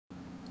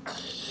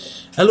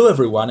Hello,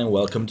 everyone, and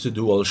welcome to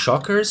Dual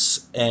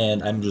Shockers.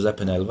 And I'm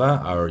Giuseppe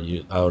Nelva,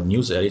 our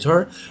news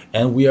editor,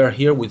 and we are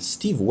here with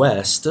Steve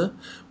West,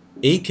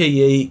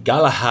 aka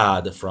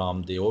Galahad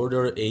from the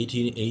Order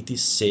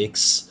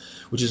 1886,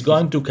 which is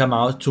going to come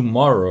out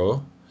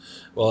tomorrow.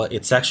 Well,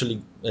 it's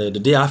actually the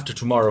day after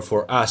tomorrow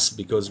for us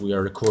because we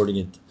are recording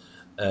it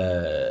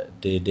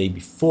the day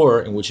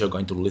before, in which you're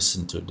going to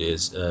listen to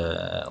this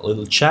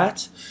little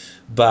chat.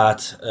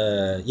 But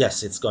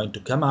yes, it's going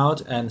to come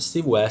out, and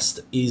Steve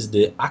West is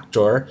the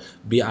actor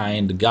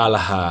behind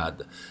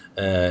Galahad.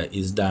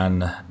 He's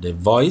done the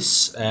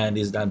voice and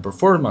he's done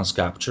performance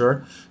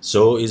capture,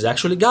 so he's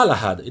actually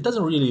Galahad. It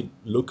doesn't really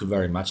look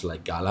very much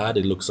like Galahad.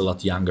 It looks a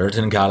lot younger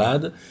than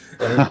Galahad,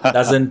 and it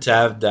doesn't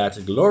have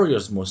that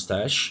glorious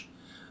mustache.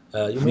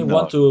 You may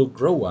want No, to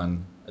grow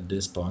one at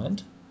this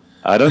point.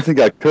 I don't think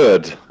I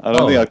could. I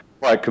don't think I Oh, could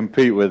quite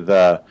compete with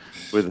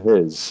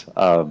his.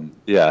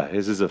 Yeah,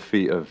 his is a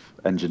feat of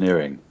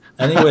engineering.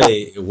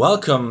 anyway,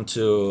 welcome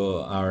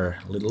to our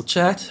little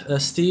chat,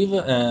 Steve.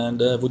 And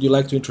would you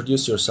like to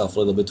introduce yourself a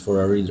little bit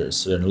for our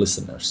readers and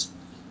listeners?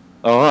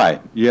 All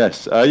right.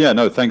 Yes. Yeah.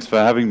 No. Thanks for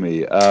having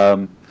me.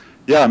 Yeah,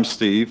 I'm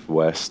Steve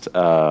West.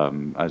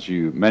 As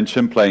you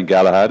mentioned, playing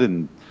Galahad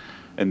in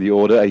the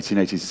Order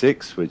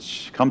 1886,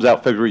 which comes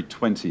out February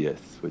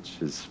 20th, which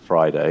is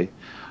Friday.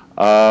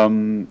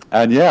 And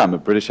yeah, I'm a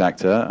British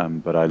actor,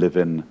 but I live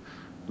in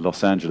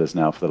Los Angeles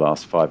now for the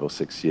last 5 or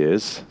 6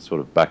 years,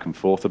 sort of back and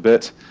forth a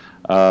bit,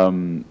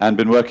 and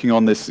been working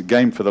on this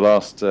game for the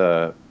last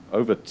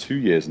over 2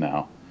 years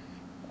now,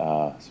 sort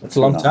of That's a two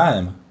long and a half.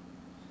 time.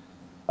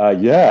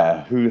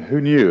 Yeah,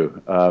 who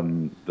knew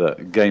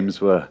that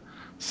games were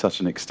such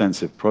an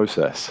extensive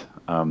process?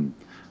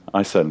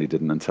 I certainly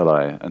didn't until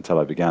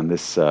I began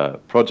this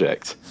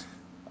project,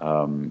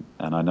 and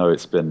I know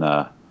it's kind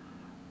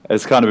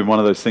of been one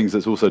of those things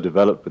that's also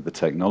developed with the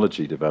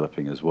technology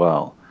developing as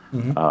well.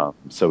 Hmm.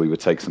 So we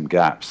would take some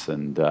gaps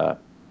and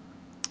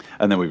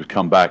then we would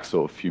come back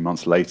sort of a few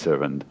months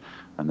later and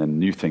then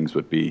new things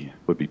would be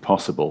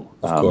possible.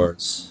 Of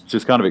course. Which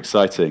is kind of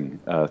exciting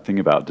thing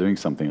about doing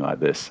something like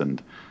this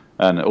and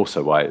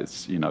also why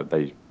it's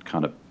they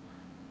kind of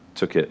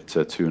took it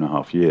to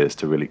 2.5 years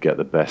to really get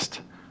the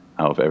best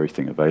out of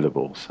everything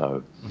available.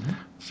 So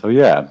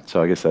yeah,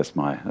 so I guess that's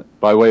my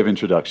by way of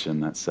introduction.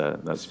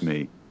 That's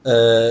me.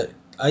 Uh,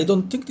 I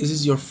don't think this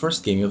is your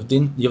first game.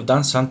 You've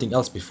done something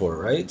else before,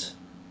 right?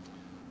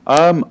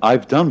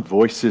 I've done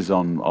voices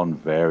on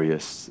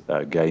various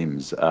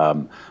games,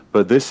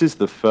 but this is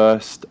the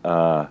first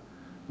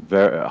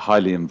very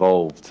highly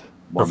involved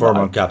one that I've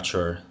Performance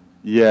capture.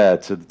 yeah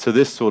to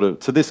this sort of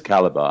to this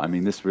caliber. I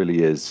mean, this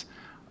really is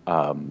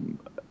um,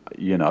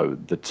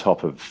 the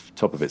top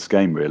of its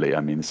game. Really,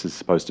 I mean, this is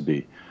supposed to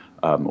be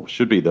or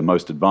should be the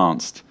most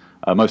advanced,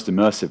 most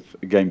immersive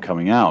game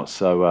coming out.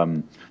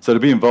 So to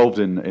be involved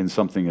in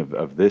something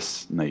of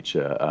this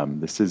nature,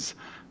 this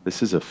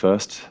is a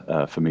first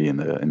for me in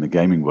the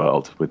gaming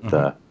world with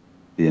Hmm.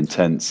 the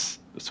intense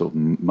sort of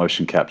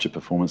motion capture,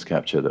 performance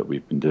capture that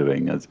we've been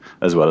doing,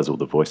 as well as all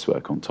the voice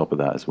work on top of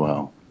that as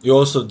well. You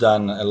also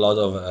done a lot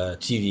of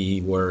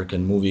TV work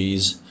and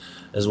movies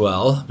as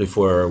well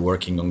before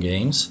working on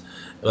games.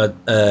 But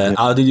Yeah.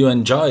 how did you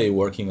enjoy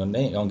working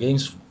on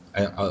games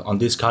on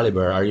this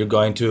caliber? Are you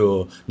going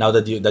to now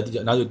that you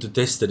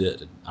tested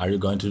it? Are you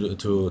going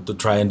to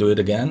try and do it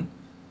again?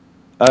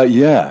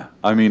 Yeah,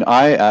 I mean,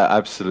 I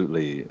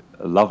absolutely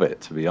love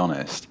it, to be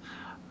honest.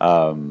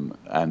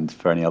 And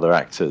for any other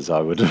actors, I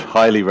would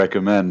highly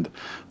recommend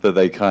that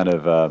they kind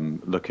of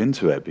look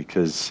into it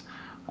because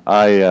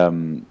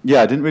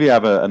yeah, I didn't really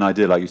have an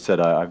idea. Like you said,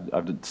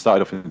 I've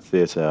started off in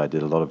theatre. I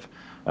did a lot of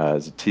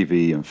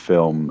TV and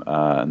film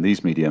and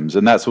these mediums,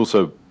 and that's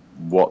also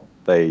what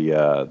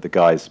the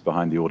guys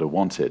behind the order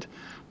wanted.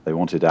 They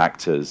wanted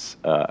actors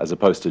as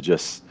opposed to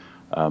just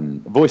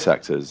voice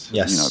actors.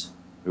 Yes.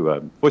 Who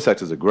voice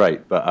actors are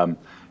great, but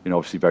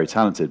obviously very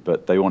talented.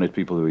 But they wanted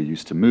people who are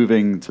used to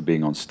moving, to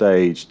being on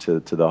stage, to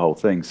the whole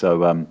thing.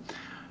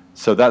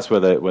 So that's where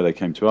they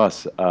came to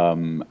us,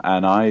 and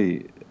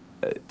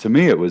to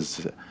me, it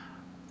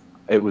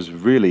was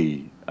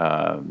really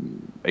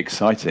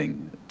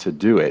exciting to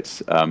do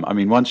it. I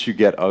mean, once you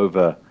get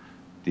over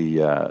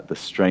the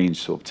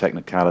strange sort of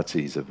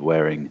technicalities of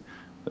wearing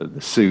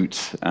the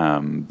suit,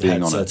 The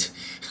being on a headset.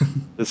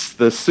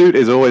 the suit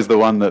is always the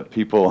one that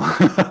people,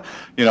 I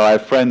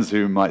have friends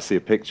who might see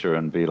a picture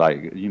and be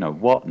like,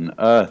 what on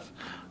earth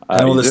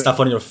And all you the do? stuff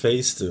on your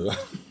face too.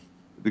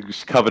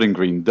 It's covered in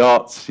green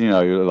dots,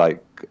 you're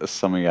like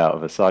something out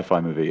of a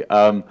sci-fi movie.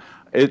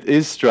 It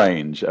is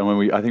strange, and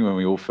I think when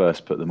we all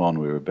first put them on,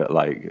 we were a bit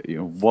like,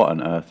 what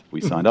on earth have we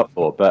signed up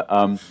for? But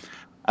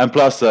and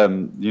plus,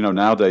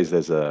 nowadays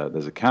there's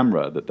a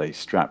camera that they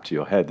strap to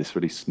your head, this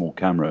really small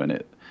camera, and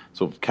it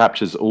sort of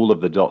captures all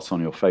of the dots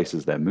on your face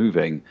as they're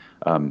moving,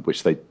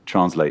 which they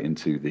translate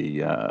into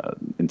the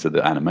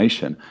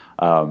animation.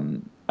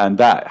 And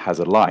that has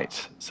a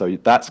light, so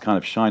that's kind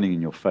of shining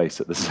in your face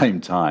at the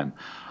same time.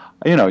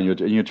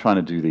 You're trying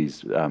to do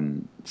these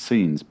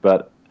scenes,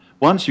 but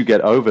once you get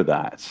over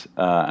that,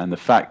 and the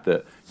fact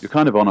that you're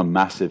kind of on a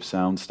massive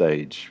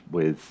soundstage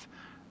with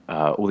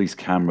all these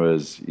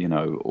cameras,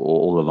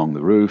 all along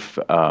the roof,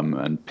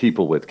 and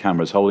people with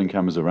cameras holding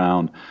cameras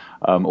around,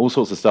 all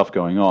sorts of stuff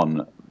going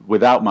on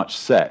without much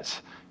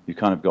set. You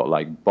kind of got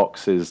like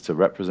boxes to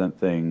represent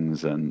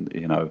things, and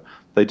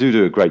they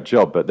do a great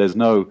job, but there's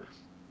no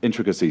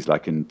intricacies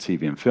like in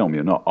TV and film.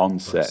 You're not on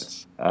Of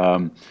course.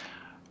 set.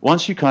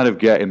 Once you kind of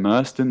get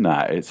immersed in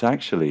that,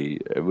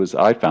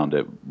 I found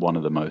it one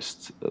of the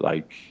most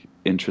like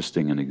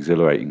interesting and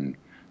exhilarating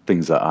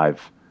things that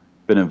I've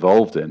been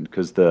involved in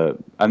because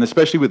and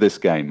especially with this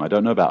game, I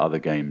don't know about other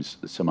games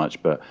so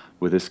much, but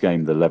with this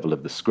game, the level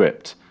of the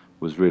script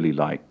was really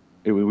like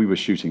we were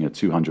shooting a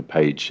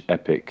 200-page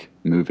epic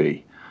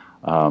movie.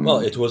 Well, Um,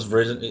 it was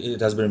written.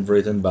 It has been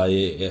written by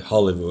a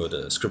Hollywood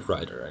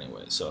scriptwriter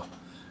anyway, so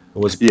it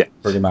was yeah,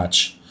 pretty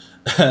much,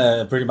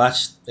 pretty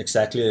much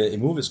exactly a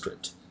movie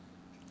script.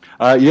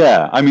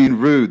 Yeah, I mean,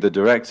 Rue, the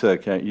director,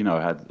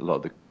 had a lot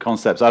of the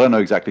concepts. I don't know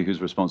exactly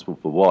who's responsible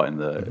for what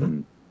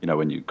Hmm.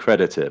 when you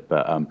credit it,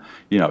 but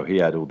he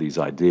had all these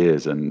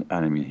ideas, and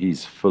I mean,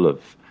 he's full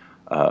of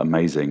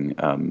amazing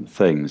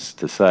things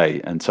to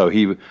say, and so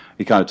he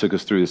kind of took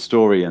us through the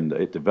story, and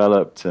it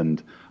developed,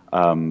 and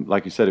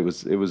like you said, it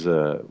was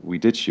a we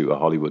did shoot a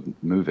Hollywood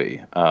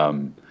movie.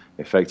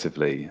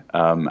 Effectively,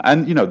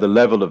 and the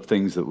level of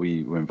things that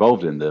we were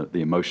involved in, the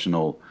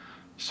emotional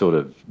sort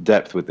of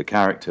depth with the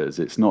characters.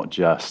 It's not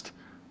just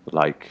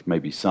like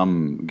maybe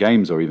some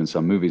games or even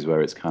some movies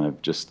where it's kind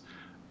of just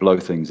blow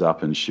things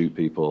up and shoot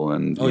people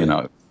and Oh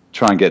yeah.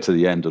 try and get to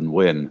the end and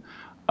win.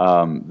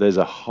 There's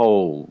a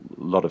whole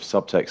lot of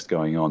subtext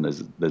going on.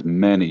 There's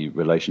many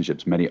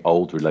relationships, many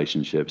old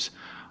relationships,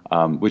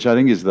 which I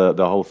think is the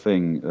whole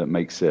thing that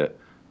makes it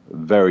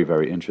very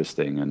very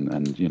interesting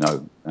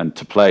and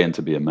to play and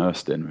to be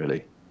immersed in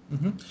really.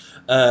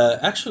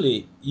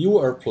 Actually, you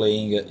are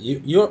playing.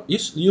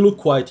 You look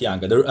quite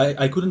young.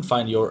 I couldn't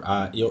find your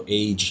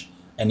age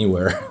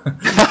anywhere,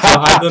 so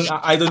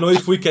I don't know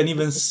if we can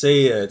even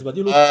say it. But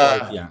you look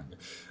quite uh, young.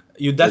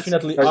 You it's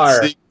definitely a great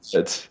are.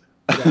 secret.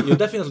 Yeah, you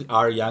definitely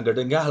are younger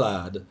than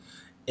Galad,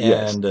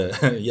 Yes. and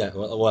yeah,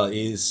 well,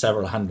 he's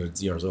several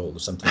hundreds years old or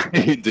something like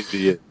that. Indeed,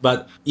 he is.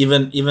 But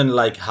even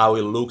like how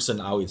he looks and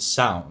how it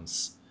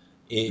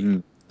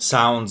Mm,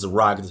 sounds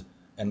rugged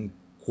and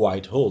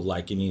quite old,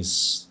 like in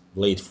his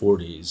late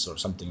 40s or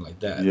something like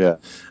that. yeah.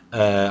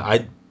 Uh,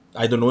 I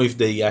I don't know if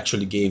they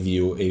actually gave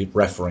you a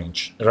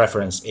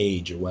reference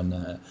age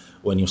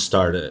when you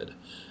started,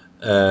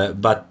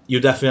 but you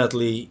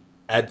definitely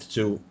had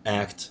to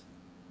act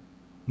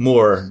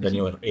more than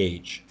your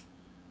age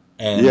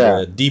and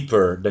Yeah.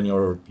 deeper than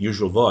your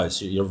usual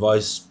voice. Your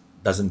voice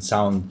doesn't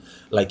sound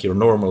like your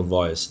normal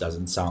voice.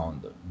 Doesn't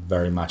sound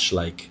very much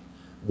like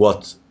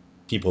what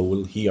people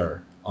will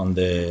hear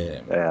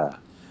Yeah.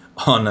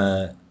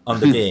 on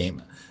the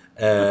game.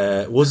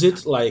 Was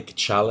it like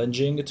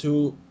challenging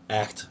to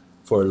act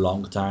for a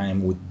long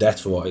time with that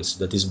voice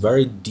that is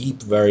very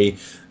deep, very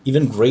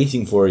even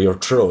grating for your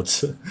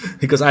throat?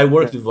 Because I Yeah.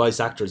 worked with voice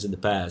actors in the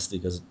past.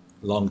 Because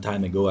long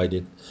time ago I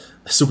did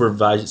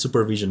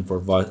supervision for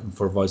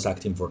voice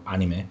acting for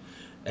anime,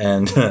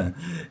 and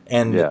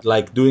and Yeah.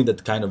 like doing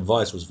that kind of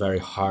voice was very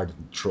hard in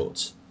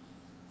throat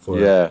for.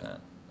 Yeah.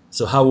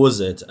 So how was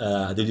it?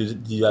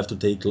 Did you have to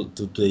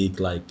take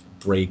like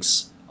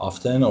breaks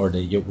often, or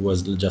it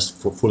was just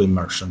full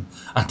immersion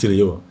until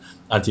you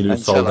fall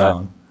Until I,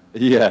 down?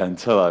 yeah,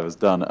 until I was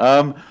done.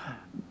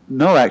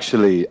 No,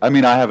 actually, I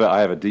mean, I have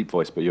a deep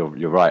voice, but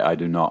you're right. I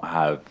do not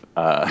have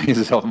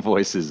his own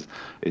voice is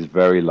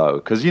very low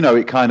because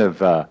it kind of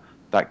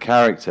that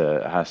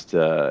character has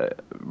to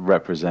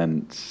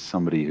represent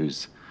somebody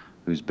who's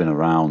been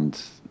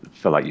around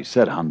for, like you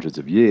said, hundreds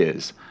of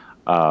years.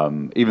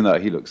 Even though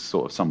he looks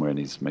sort of somewhere in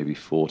his maybe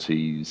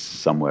 40s,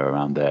 somewhere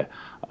around there.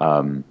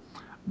 Um,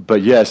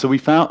 but yeah, so we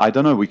found, I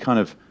don't know, we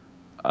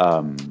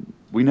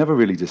never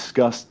really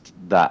discussed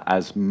that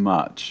as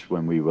much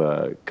when we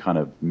were kind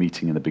of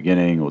meeting in the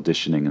beginning,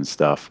 auditioning and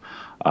stuff.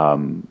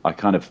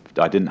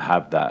 I didn't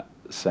have that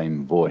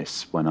same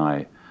voice when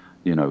I,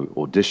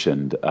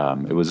 auditioned.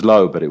 It was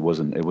low, but it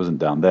wasn't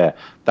down there.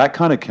 That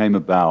kind of came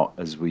about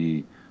as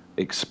we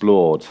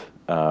explored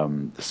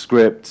the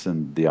scripts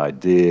and the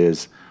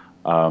ideas.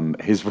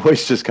 His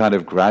voice just kind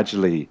of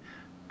gradually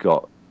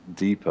got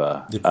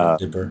deeper. Deeper,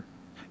 deeper.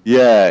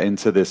 Yeah,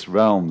 into this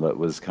realm that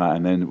was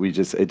and then it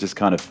just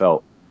kind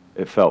of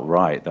it felt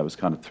right. That was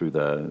kind of through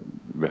the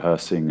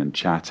rehearsing and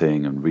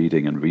chatting and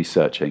reading and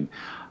researching.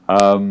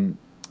 Um,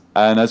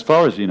 and as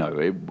far as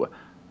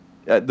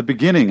at the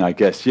beginning, I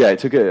guess, yeah, it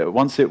took a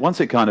once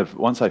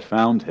I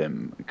found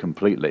him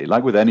completely,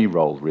 like with any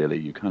role, really,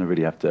 you kind of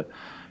really have to,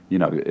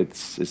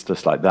 it's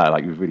just like that.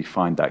 Like you really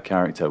find that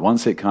character.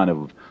 Once it kind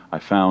of I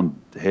found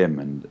him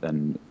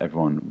and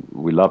everyone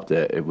we loved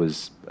it.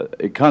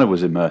 It kind of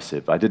was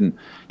immersive. I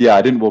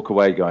didn't walk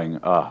away going,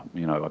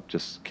 I've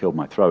just killed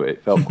my throat.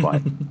 It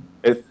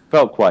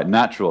felt quite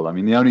natural. I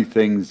mean, the only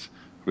things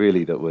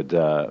really that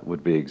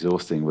would be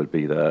exhausting would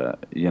be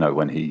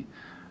when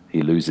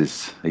he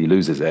loses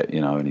it,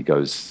 and he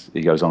goes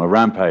on a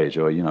rampage,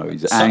 or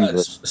he's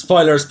angry.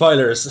 Spoilers,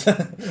 spoilers.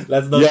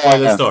 Let's not spoil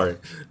the Yeah, story.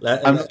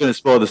 I'm not going to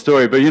spoil the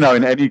story, but in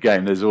any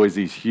game, there's always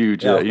these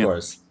huge, Yeah, of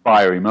course.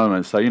 fiery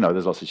moments. So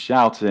there's lots of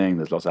shouting,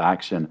 there's lots of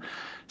action.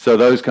 So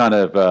those kind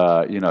of,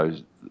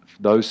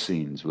 those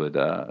scenes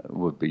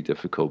would be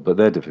difficult, but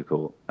they're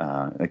difficult.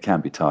 It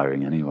can be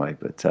tiring anyway.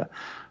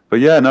 But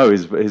yeah, no,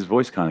 his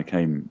voice kind of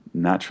came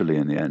naturally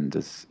in the end,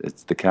 as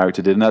it's the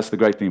character did, and that's the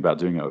great thing about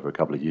doing it over a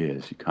couple of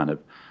years. You kind of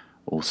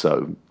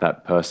also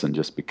that person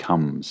just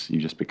becomes you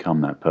just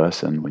become that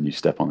person when you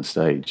step on the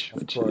stage, Of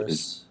which is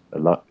course.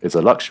 it's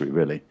a luxury,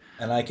 really.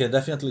 And I can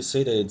definitely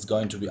say that it's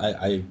going to be.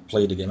 I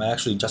played the game. I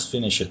actually just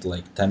finished it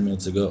like 10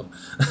 minutes ago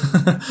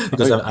Oh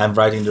because yeah, I'm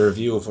writing the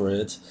review for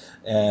it.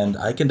 And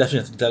I can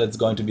definitely tell it's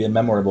going to be a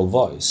memorable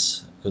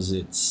voice because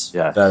it's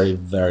very, yes,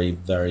 very,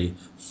 very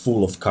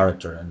full of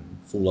character and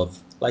full of,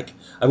 like,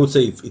 I would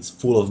say it's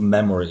full of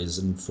memories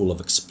and full of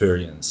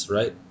experience,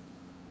 right?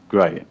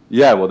 great.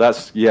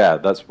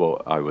 That's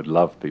what I would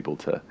love people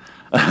to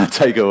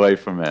take away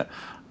from it.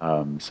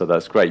 So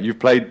that's great. You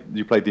played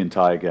the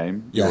entire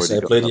game. You Yes, already I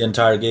got played the up.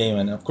 entire game,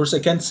 and of course I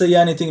can't say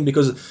anything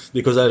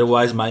because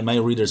otherwise my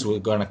readers were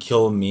gonna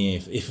kill me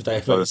if I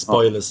Oh, oh,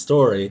 spoil a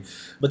story.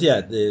 But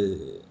yeah,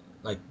 the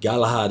like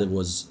Galahad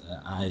was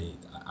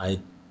I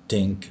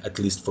think at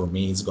least for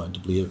me it's going to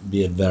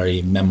be a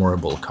very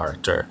memorable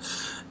character.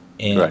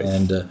 great.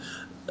 And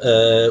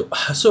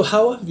so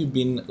how have you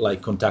been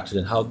like contacted,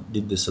 and how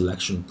did the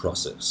selection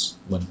process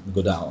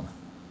go down?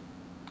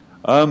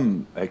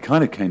 It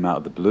kind of came out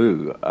of the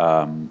blue.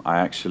 I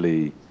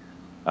actually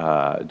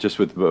just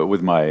with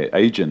my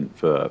agent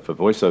for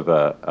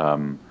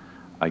voiceover.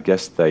 I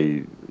guess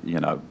they, you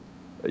know,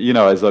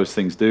 as those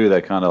things do,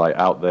 they're kind of like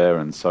out there,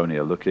 and Sony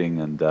are looking,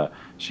 and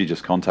she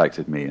just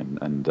contacted me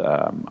and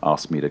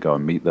asked me to go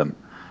and meet them.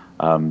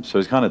 So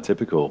it's kind of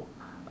typical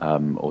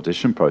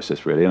audition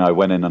process, really. And I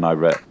went in and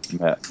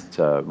met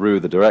Rue,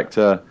 the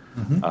director,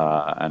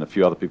 and a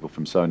few other people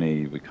from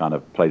Sony. We kind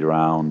of played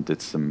around,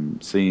 did some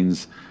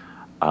scenes.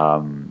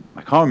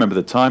 I can't remember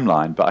the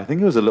timeline, but I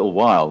think it was a little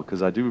while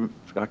because I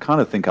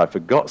kind of think I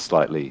forgot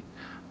slightly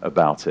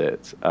about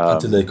it.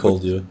 Until they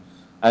called you.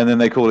 And then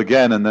they called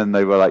again, and then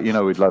they were like,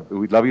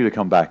 we'd love you to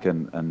come back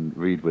and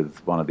read with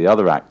one of the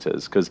other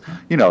actors because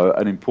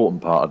an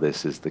important part of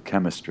this is the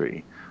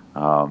chemistry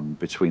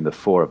between the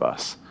four of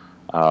us.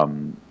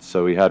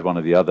 So we had one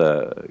of the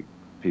other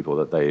people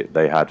that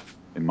they had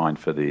in mind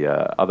for the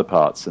other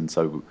parts, and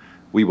so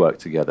we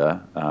worked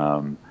together.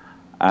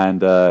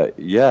 And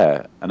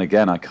yeah, and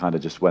again, I kind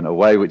of just went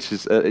away, which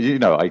is,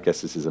 I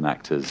guess this is an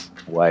actor's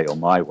way or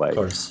my Of way.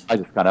 course. I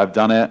just kind of have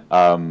done it.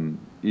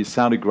 You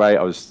sounded great.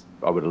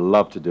 I would have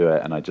loved to do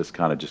it, and I just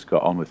kind of just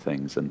got on with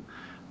things, and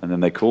then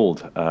they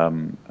called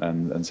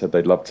and said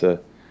they'd love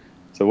to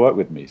work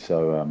with me.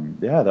 So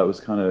yeah, it was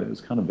kind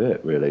of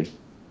it, really.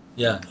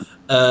 Yeah,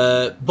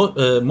 but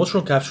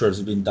motion capture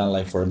has been done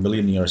like for a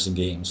million years in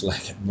games.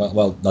 Like,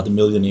 well, not a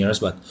million years,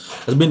 but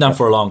it's been done Yeah.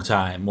 for a long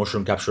time.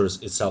 Motion capture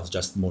is itself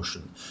just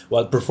motion.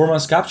 While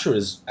performance capture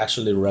is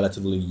actually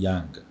relatively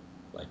young.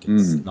 Like,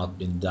 it's Mm, not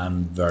been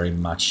done very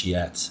much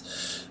yet,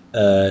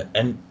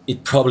 and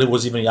it probably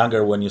was even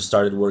younger when you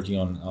started working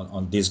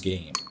on this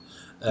game.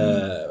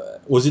 mm.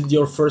 Was it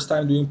your first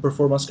time doing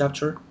performance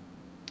capture?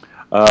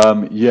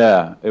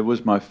 Yeah, it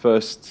was my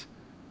first.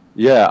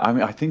 Yeah, I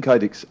mean, I think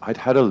I'd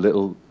had a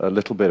little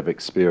bit of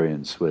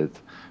experience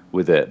with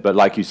it, but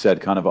like you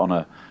said, kind of on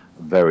a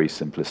very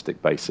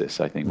simplistic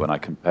basis. I think when I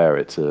compare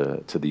it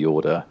to the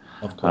order,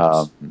 Of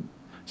course. um,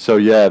 so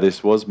yeah,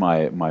 this was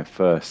my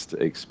first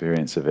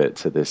experience of it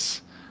to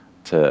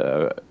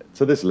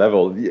to this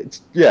level.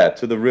 Yeah,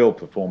 to the real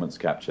performance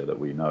capture that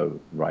we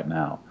know right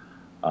now.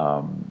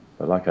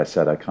 But like I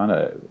said, I kind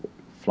of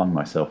flung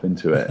myself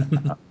into it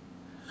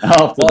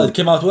after Well, it the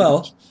came out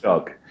well.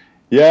 shock.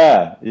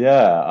 Yeah,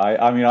 yeah.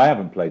 I mean, I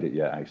haven't played it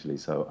yet, actually.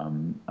 So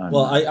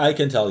Well, I'm I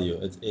can tell you,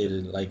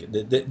 like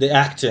the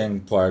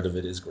acting part of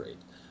it is great.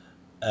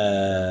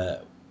 Uh,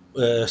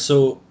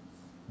 so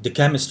the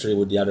chemistry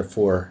with the other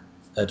four,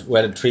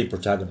 well, the three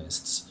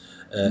protagonists,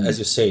 mm. as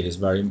you say, is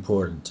very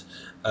important.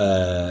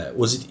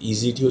 Was it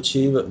easy to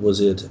achieve? Was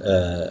it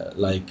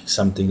like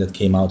something that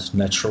came out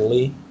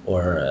naturally,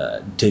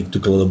 or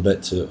took a little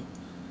bit to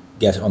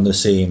get on the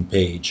same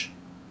page?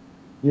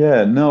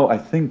 Yeah. No, I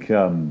think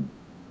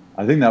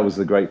that was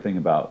the great thing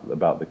about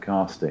the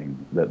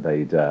casting that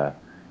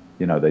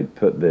they'd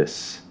put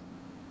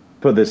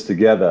this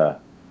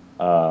together,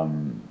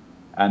 um,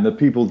 and the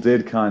people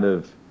did kind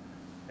of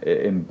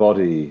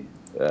embody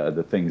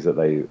the things that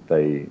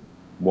they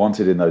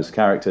wanted in those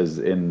characters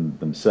in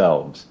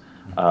themselves,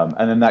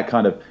 and then that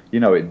kind of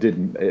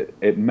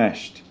it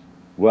meshed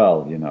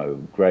well.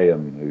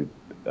 Graham,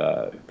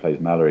 who plays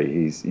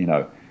Mallory,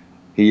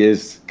 he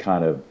is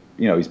kind of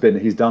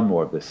he's done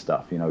more of this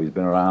stuff. He's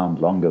been around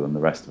longer than the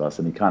rest of us,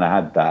 and he kind of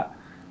had that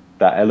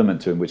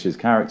element to him which his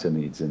character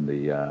needs in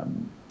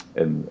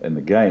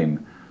the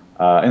game.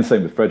 And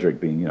same with Frederick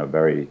being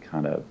very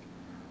kind of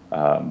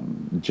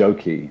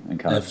jokey and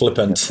kind of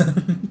Flippant.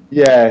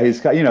 yeah,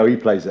 he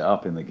plays it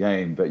up in the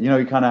game, but he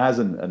kind of has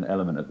an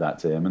element of that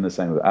to him, and the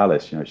same with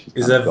Alice. She's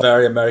Is kind a of got.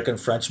 very American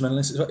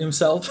Frenchman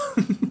himself.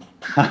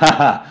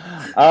 I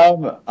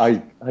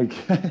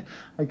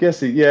guess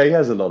he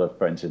has a lot of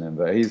French in him,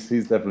 but he's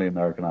definitely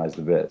Americanized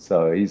a bit.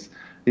 So he's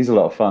a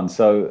lot of fun.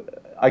 So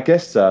I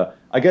guess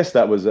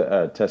that was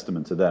a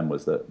testament to them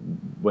was that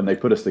when they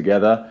put us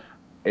together,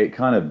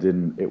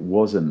 it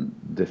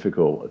wasn't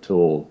difficult at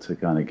all to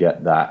kind of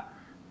get that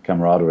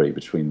camaraderie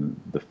between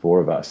the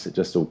four of us. It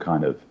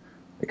kind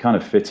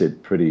of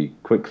fitted pretty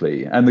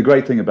quickly. And the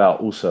great thing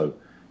about also,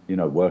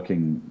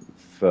 working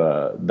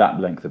for that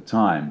length of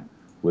time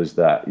was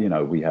that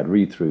we had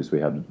read-throughs, we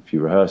had a few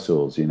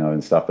rehearsals,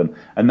 and stuff,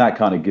 and that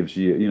kind of gives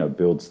you,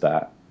 builds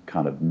that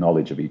kind of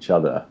knowledge of each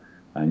other,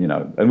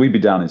 and we'd be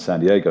down in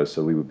San Diego,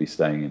 so we would be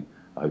staying in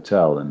a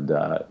hotel, and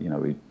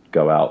we'd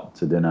go out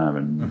to dinner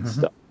and Mhm.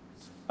 stuff.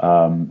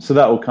 So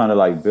that all kind of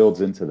like builds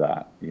into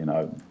that,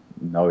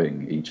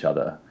 knowing each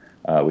other,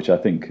 which I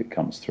think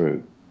comes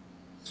through.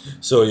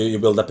 So you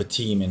build up a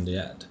team in the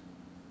end,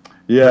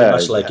 pretty Yeah,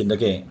 much like yeah. in the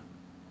game.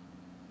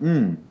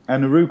 And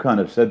Naru kind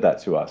of said that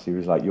to us. He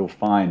was like, "You'll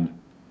find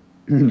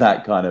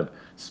that kind of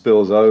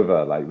spills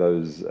over, like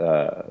those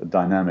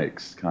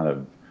dynamics kind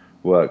of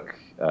work,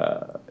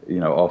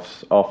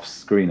 off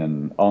screen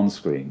and on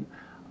screen."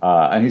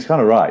 And he's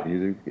kind of right.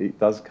 It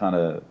does kind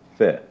of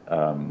fit,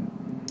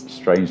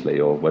 strangely,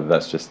 or whether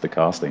that's just the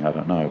casting, I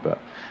don't know, but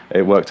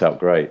it worked out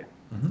great.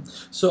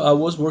 So I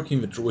was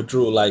working with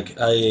Drew. Like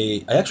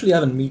I actually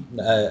haven't meet.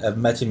 I've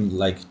met him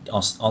like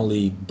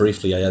only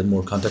briefly. I had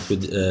more contact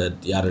with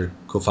the other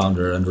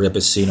co-founder Andrea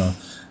Pessino.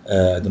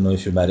 I don't know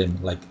if you met him.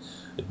 Like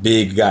a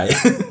big guy.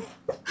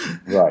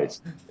 Right.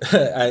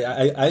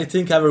 I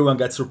think everyone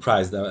got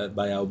surprised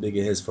by how big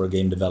it is for a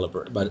game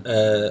developer. But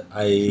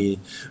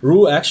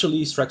Rue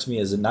actually strikes me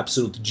as an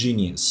absolute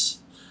genius.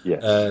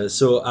 Yes.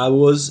 So I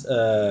was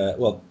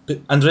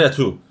Andrea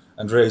too.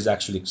 Andrea is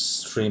actually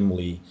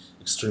extremely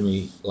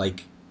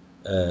like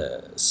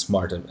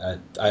smart.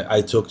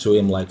 I talked to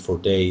him like for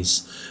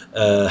days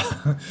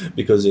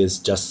because it's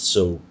just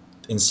so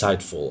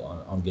insightful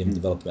on game Mm.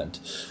 development.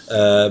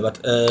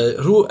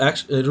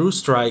 Rue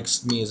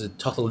strikes me as a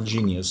total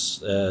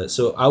genius.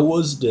 So how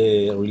was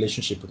the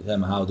relationship with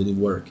him? How did it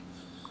work?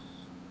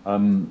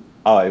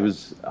 It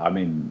was, I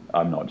mean,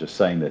 I'm not just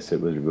saying this,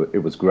 it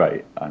was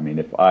great. I mean,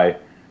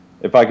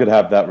 if I could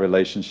have that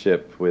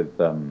relationship with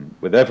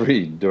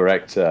every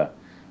director,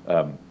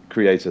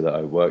 creator that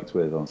I worked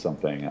with on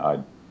something,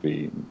 I'd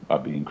be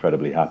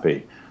incredibly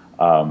happy.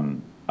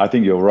 I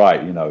think you're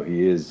right,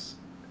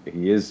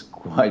 he is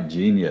quite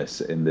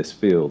genius in this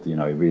field, he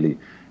really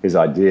his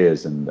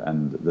ideas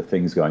and the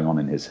things going on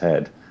in his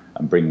head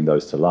and bringing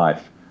those to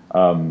life.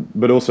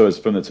 But also as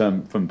from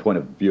the point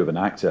of view of an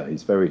actor,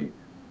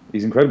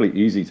 he's incredibly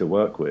easy to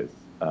work with.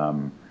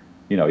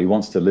 He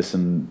wants to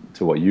listen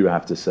to what you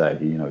have to say.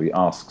 He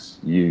asks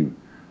you,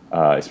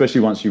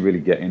 especially once you really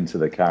get into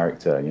the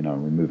character, and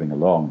we're moving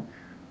along,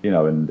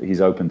 and he's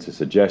open to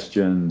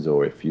suggestions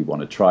or if you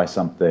want to try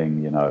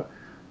something,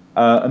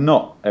 and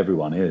not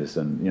everyone is.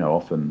 And,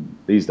 often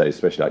these days,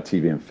 especially like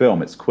TV and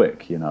film, it's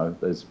quick,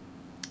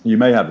 you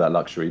may have that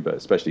luxury, but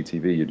especially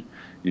TV,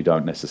 you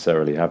don't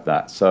necessarily have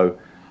that. So,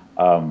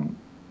 um,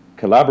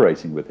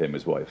 collaborating with him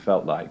is what it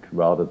felt like,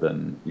 rather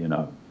than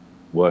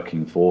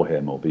working for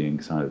him or being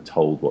kind of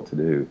told what to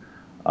do.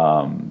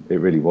 It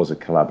really was a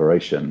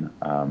collaboration.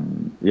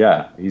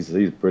 Yeah, he's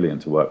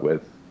brilliant to work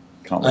with.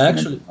 Can't I recommend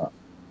actually him enough.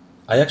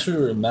 I actually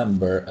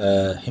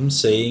remember him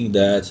saying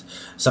that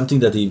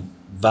something that he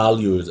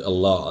valued a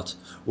lot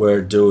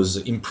were those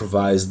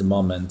improvised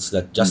moments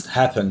that just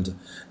happened,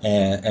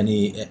 and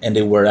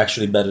they were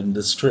actually better than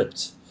the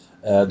script.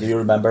 Do you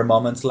remember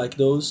moments like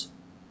those?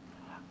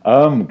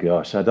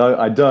 Gosh, I know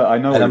what you're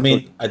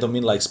talking. I don't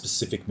mean like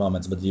specific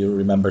moments, but do you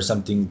remember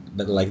something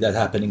like that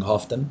happening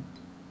often?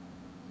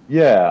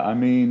 Yeah, I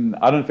mean,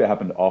 I don't know if it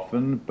happened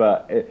often,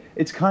 but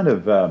it's kind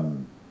of.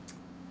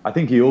 I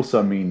think he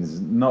also means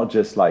not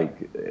just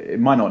like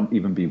it might not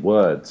even be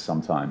words.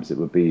 Sometimes it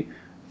would be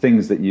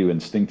things that you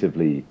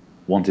instinctively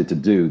wanted to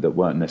do that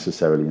weren't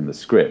necessarily in the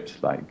script,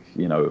 like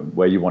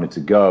where you wanted to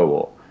go,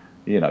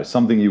 or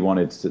something you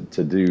wanted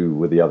to do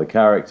with the other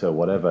character,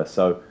 whatever.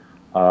 So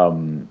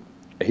um,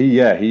 he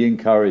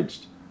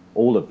encouraged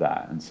all of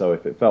that, and so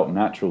if it felt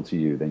natural to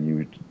you, then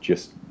you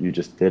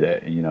just did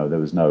it, and there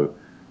was no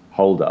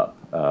hold up.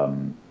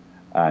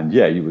 And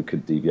yeah,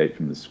 could deviate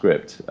from the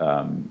script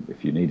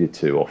if you needed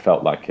to or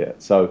felt like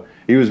it. So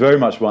he was very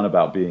much one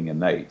about being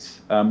innate,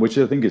 which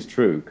I think is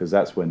true because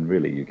that's when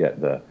really you get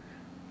the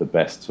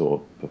best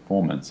sort of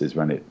performance is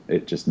when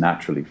it just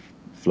naturally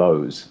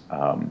flows.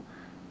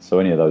 So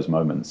any of those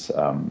moments,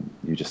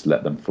 you just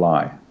let them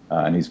fly,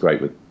 and he's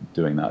great with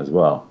doing that as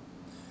well.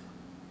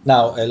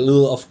 Now, a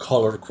little off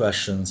color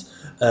questions.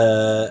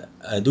 Do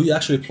you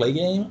actually play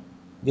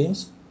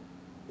games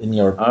in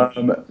your like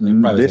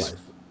private This life?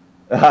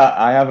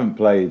 I haven't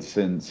played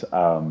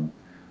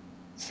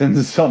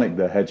since Sonic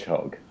the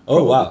Hedgehog, Oh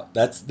probably. wow,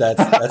 that's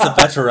a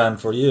veteran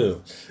for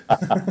you.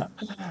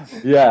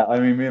 Yeah, I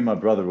mean, me and my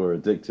brother were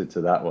addicted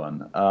to that one.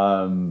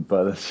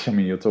 But I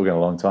mean, you're talking a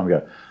long time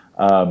ago.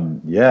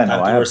 Yeah, no,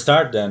 Time I to have.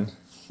 restart then.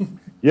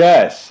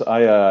 Yes,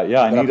 yeah, You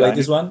gonna play I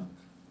this need, one?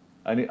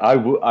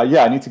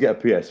 yeah, I need to get a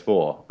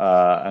PS4,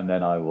 and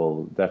then I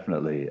will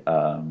definitely.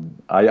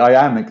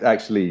 I am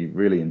actually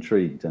really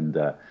intrigued and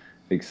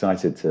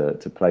excited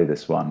to play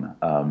this one.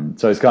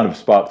 So it's kind of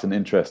sparked an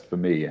interest for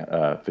me,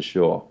 for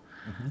sure.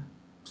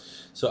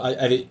 So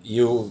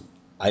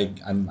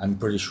I'm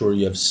pretty sure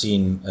you have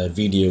seen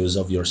videos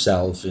of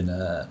yourself in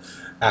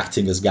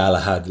acting as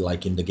Galahad,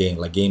 like in the game,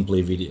 like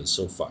gameplay videos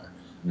so far,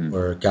 Mm,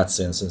 or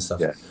cutscenes and stuff.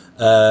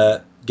 yeah.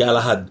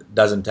 Galahad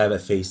doesn't have a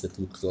face that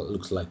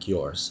looks like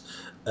yours,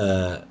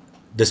 uh,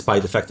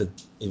 despite the fact that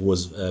it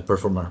was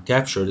performer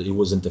captured. It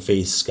wasn't a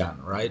face scan,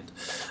 right?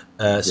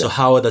 So Yeah.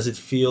 how does it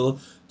feel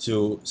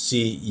to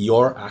see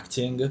your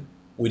acting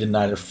with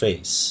another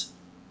face?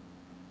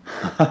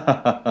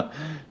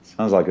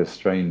 Sounds like a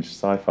strange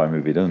sci-fi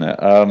movie, doesn't it?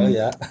 Oh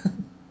yeah.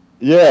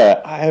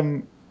 Yeah,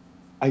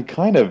 I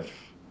kind of,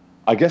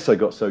 I guess I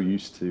got so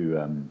used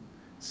to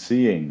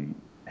seeing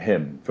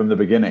him from the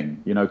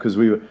beginning, because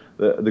we were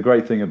the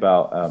great thing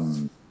about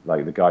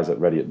like the guys at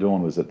Ready at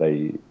Dawn was that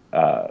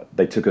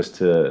they took us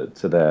to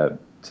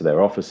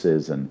their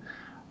offices and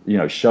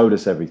showed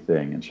us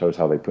everything and showed us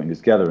how they put it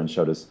together and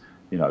showed us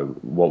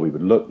what we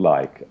would look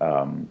like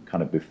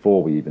kind of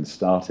before we even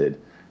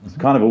started. So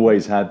kind of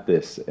always had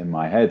this in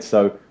my head.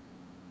 So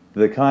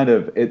the kind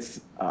of it's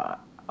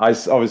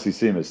obviously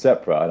see him as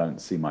separate. I don't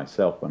see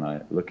myself when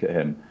I look at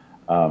him,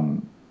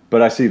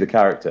 but I see the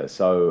character.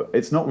 So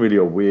it's not really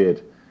a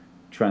weird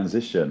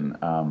transition,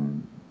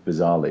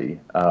 bizarrely.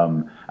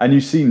 And you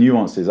see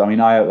nuances. I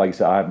mean, I like I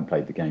said, I haven't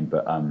played the game,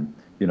 but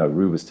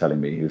Rue was telling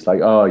me he was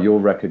like, "Oh, you'll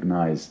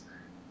recognize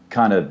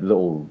kind of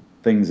little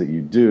things that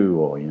you do,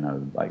 or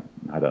like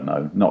I don't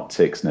know, not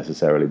ticks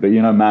necessarily, but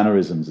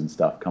mannerisms and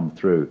stuff come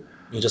through."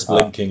 You're just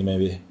blinking,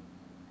 maybe.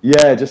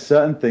 Yeah, just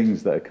certain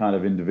things that are kind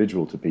of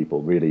individual to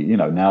people really,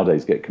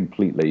 nowadays get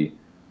completely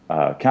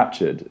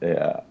captured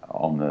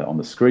on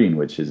the screen,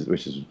 which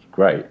is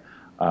great.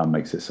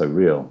 Makes it so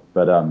real.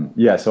 But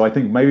yeah, so I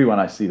think maybe when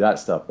I see that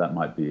stuff, that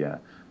might be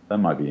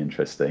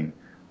interesting.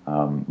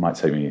 Might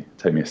take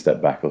me a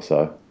step back or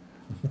so.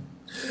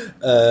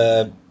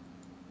 Uh,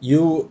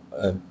 you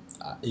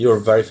you're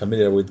very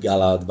familiar with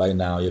Galad by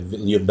now.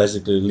 You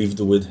basically lived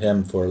with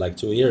him for like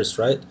 2 years,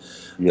 right?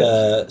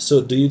 Yes.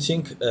 So do you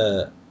think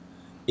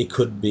it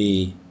could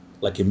be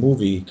like a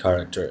movie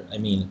character? I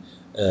mean,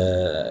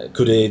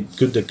 could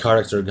the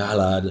character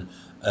Galad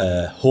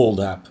hold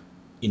up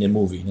in a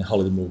movie, in a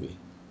Hollywood movie?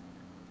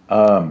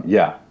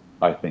 Yeah,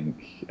 I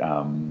think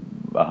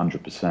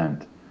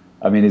 100%.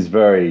 I mean, it's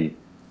very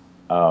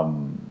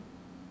um,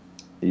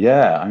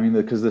 yeah. I mean,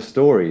 because the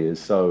story is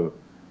so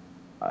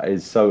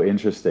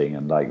interesting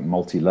and like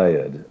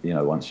multi-layered,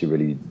 once you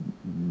really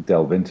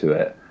delve into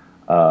it.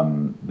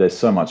 There's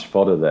so much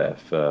fodder there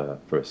for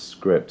a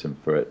script and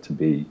for it to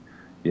be,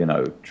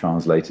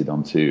 translated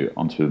onto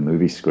a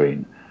movie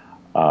screen.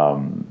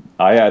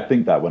 I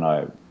think that when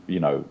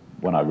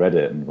I read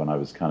it and when I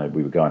was kind of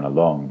we were going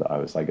along, that I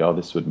was like, oh,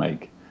 this would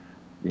make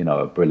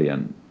a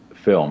brilliant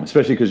film,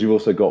 especially because you've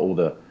also got all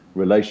the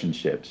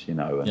relationships,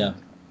 Yeah.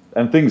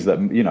 and things that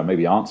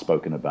maybe aren't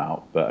spoken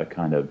about, but are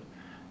kind of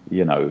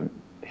you know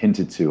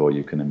hinted to, or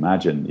you can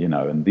imagine,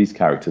 and these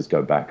characters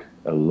go back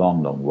a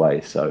long, long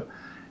way. So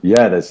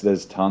yeah,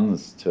 there's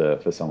tons to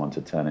for someone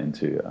to turn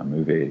into a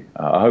movie.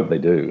 I hope they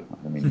do.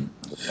 I mean,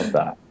 I would love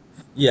that.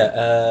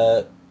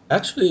 Yeah,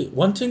 actually,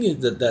 one thing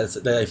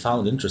that I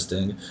found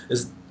interesting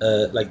is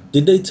like,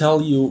 did they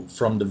tell you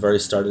from the very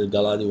start that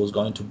Galadi was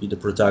going to be the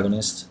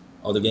protagonist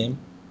of the game?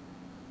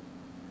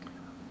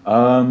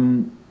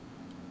 Um,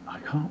 I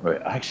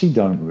actually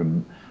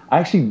don't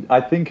actually,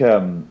 I think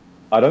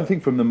I don't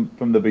think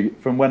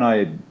from when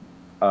I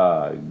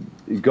uh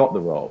got the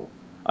role,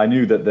 I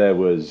knew that there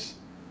was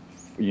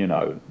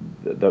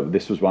that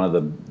this was one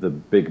of the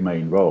big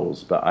main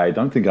roles, but I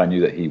don't think I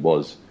knew that he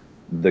was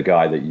the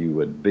guy that you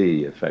would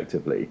be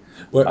effectively.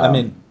 Where I Um,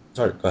 mean,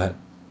 sorry, go ahead.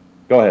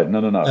 Go ahead. No,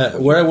 no, no.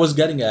 What Where you I was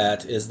getting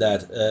at is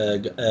that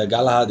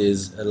Galahad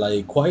is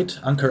like quite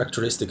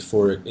uncharacteristic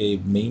for a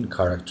main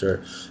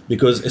character,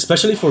 because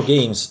especially for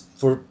games,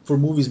 for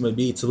movies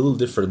maybe it's a little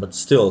different, but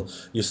still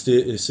you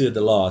see it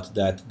a lot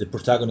that the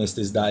protagonist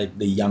is like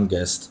the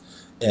youngest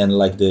and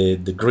like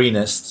the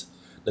greenest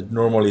that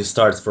normally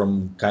starts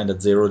from kind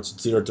of zero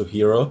to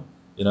hero,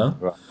 you know.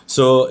 right,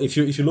 So if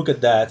you look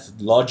at that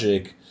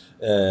logic,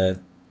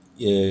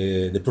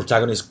 the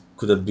protagonist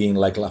could have been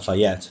like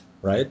Lafayette,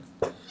 right?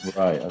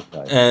 right,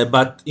 okay.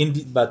 But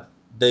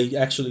they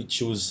actually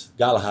choose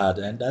Galahad,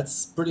 and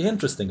that's pretty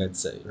interesting, I'd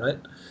say, right?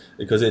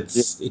 Because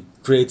Yeah, it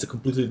creates a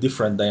completely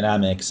different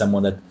dynamic.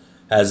 Someone that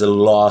has a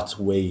lot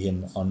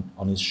weighing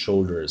on his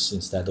shoulders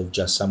instead of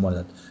just someone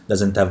that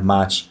doesn't have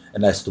much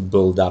and has to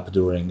build up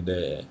during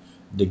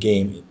the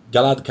game.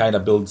 Galahad kind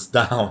of builds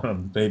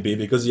down maybe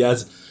because he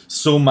has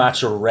so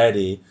much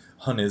already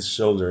on his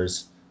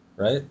shoulders,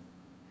 right?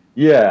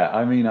 Yeah,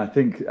 I mean, I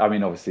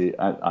mean, obviously,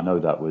 I know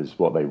that was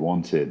what they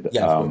wanted.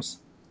 Yeah, of course.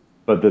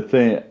 But the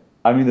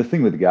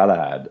thing with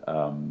Galahad,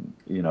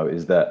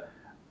 is that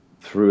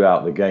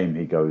throughout the game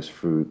he goes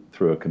through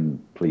a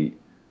complete,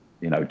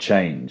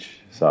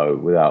 change. So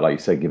without, like you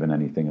say, giving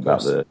anything Of about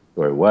course. the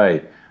story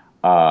away,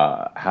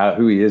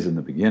 who he is in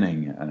the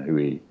beginning and who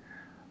he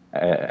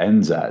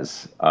ends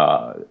as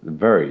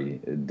very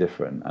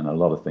different, and a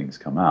lot of things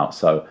come out.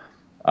 So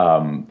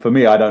for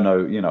me, I don't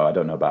know, I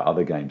don't know about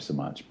other games so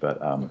much, but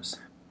Of course.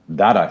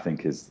 that I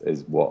think is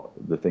what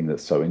the thing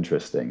that's so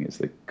interesting is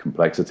the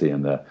complexity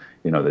and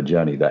the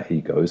journey that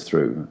he goes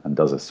through and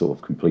does a sort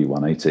of complete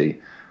 180,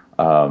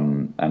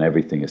 and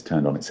everything is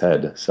turned on its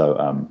head.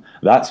 So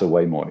that's a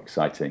way more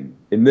exciting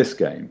in this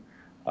game,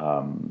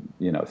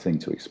 thing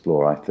to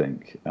explore, I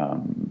think,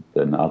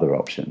 than other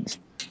options.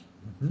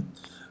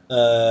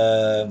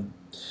 Uh,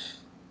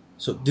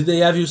 so did they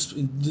have you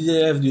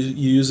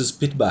use a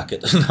spit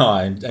bucket? No,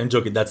 I'm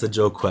joking. That's a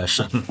joke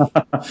question.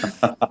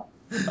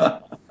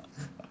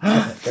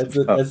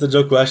 That's a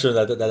joke question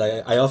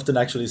that I often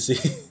actually see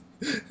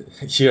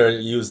here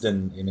used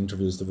in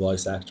interviews to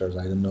voice actors.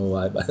 I don't know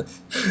why, but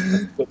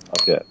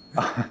Okay.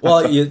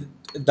 well,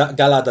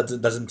 Gala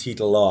doesn't eat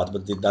a lot,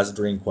 but it does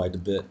drink quite a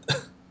bit.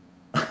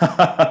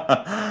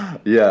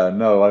 Yeah,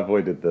 no, I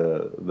avoided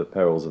the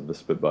perils of the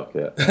spit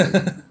bucket.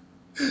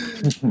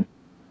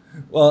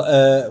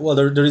 Well,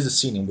 there is a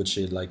scene in which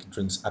he like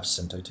drinks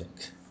absinthe. I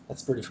think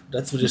that's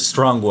pretty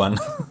strong one.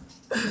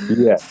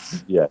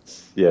 Yes,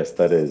 yes, yes,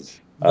 that is.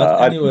 But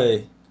I don't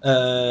anyway,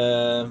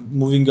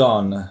 moving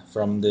on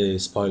from the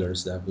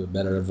spoilers that we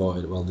better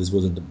avoid. Well, this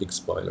wasn't a big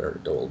spoiler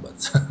at all,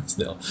 but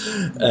still,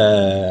 know.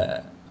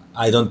 uh,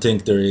 I don't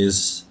think there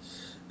is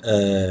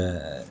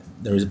a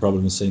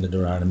problem in saying that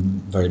there aren't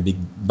very big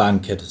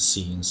banquet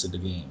scenes in the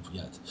game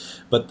yet.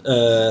 But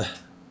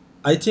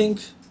I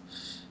think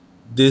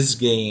this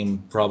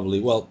game probably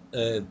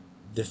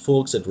the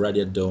folks at Red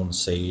Dead Dawn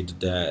said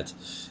that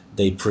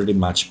they pretty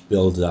much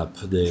build up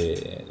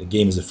the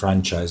game as a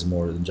franchise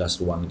more than just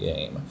one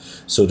game,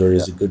 so there Yeah.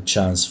 is a good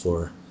chance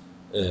for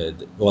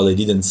well, they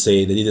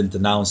didn't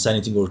announce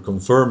anything or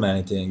confirm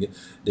anything.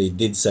 They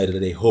did say that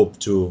they hope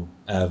to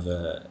have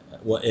a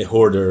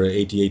Hoarder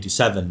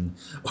 8087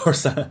 or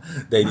something.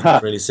 They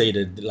didn't really say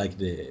that like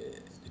the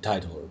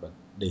title, but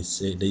they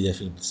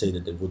definitely say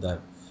that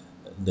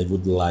they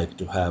would like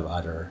to have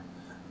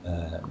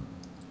um,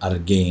 other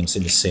games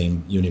in the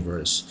same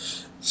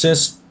universe.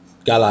 Since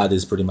Galad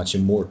is pretty much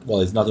immortal,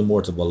 well, it's not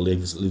immortal, but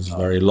lives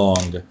very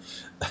long.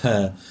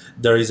 Uh,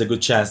 there is a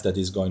good chance that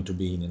he's going to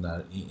be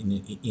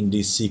in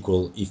this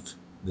sequel if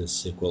the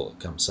sequel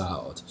comes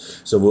out.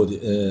 So,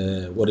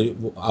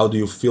 how do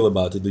you feel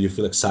about it? Do you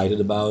feel excited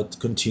about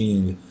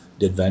continuing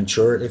the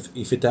adventure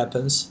if it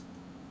happens?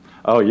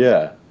 Oh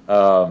yeah.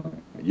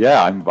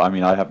 Yeah, I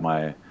mean, I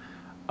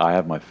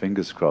have my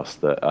fingers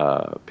crossed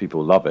that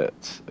people love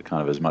it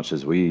kind of as much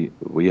as we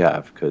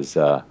have, because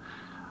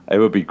it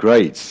would be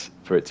great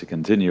for it to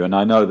continue. And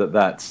I know that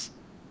that's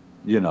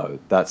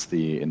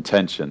the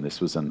intention.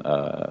 This wasn't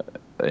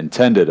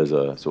intended as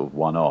a sort of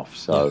one-off.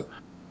 Yeah,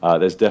 So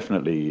there's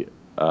definitely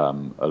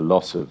a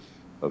lot of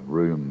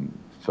room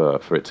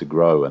for it to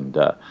grow. And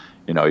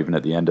even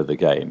at the end of the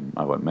game,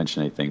 I won't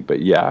mention anything, but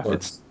of yeah, it's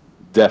course.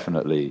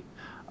 definitely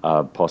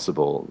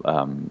possible.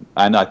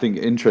 And I think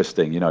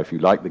interesting. If you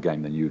like the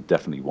game, then you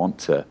definitely want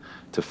to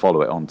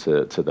follow it on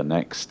to the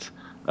next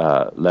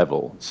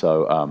level.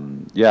 So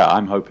yeah,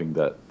 I'm hoping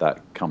that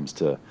that comes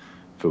to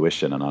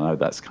fruition, and I know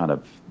that's kind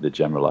of the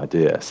general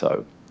idea.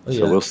 So Oh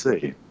so yeah, we'll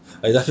see.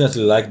 I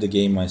definitely like the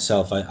game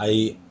myself.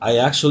 I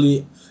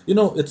actually,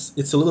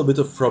 it's a little bit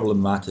of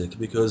problematic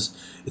because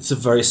it's a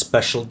very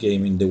special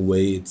game in the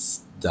way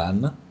it's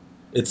done.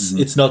 Mhm.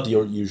 It's not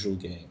your usual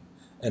game,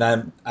 and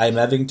I'm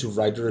having to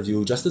write a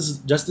review just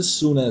as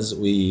soon as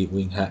we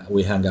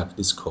hang up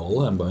this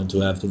call. I'm going to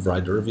have to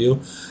write a review,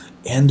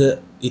 and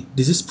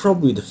this is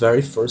probably the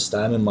very first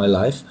time in my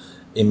life,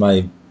 in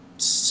my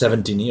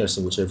 17 years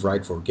in which I've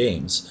write for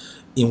games,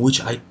 in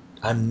which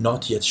I'm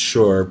not yet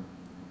sure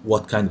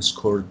what kind of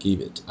score to give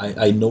it.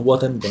 I know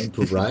what I'm going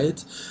to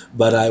write,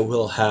 but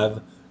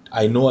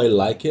I know I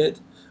like it,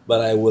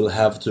 but I will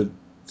have to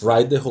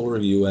write the whole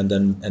review and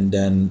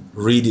then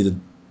read it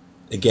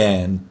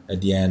again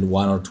at the end,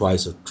 one or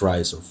twice or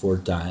thrice or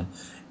fourth time,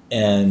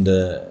 and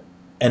uh,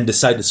 and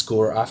decide the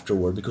score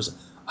afterward, because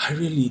I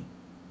really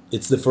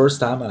it's the first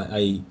time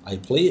I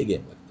play a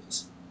game like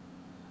this,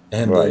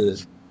 and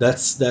Right.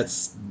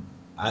 that's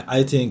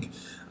I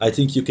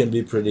think you can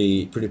be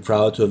pretty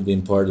proud to have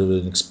been part of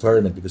an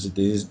experiment, because it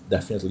is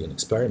definitely an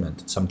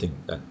experiment. It's something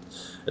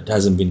that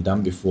hasn't been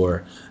done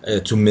before,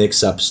 to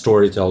mix up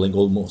storytelling,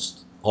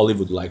 almost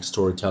Hollywood-like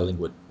storytelling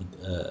with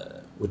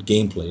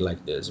gameplay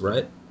like this,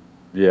 right?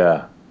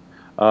 Yeah.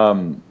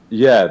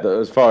 Yeah.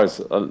 As far as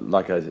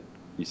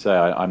you say,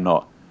 I'm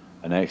not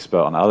an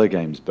expert on other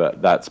games,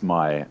 but that's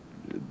my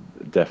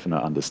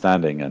definite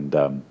understanding. And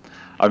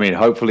I mean,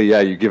 hopefully,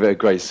 yeah, you give it a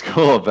great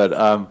score. But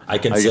I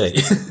can I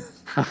guess say.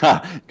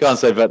 Can't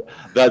say, but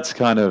that's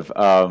kind of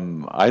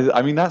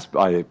I mean that's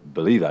I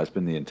believe that's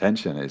been the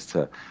intention is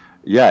to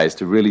yeah is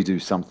to really do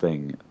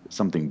something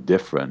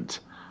different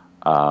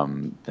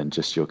than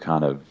just your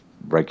kind of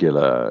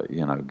regular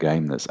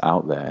game that's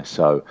out there.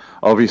 So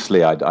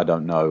obviously I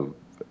don't know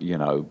you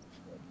know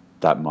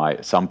that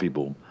might some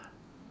people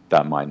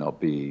that might not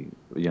be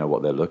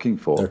what they're looking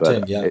for, Their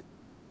thing, but yeah.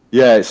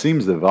 yeah, it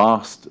seems the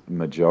vast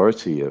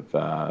majority of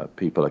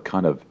people are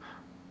kind of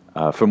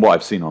from what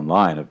I've seen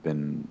online, have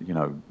been,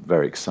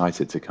 very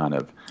excited to kind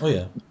of Oh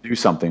yeah. do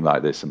something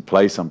like this and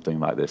play something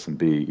like this and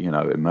be,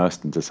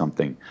 immersed into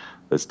something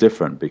that's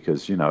different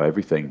because,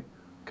 everything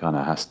kind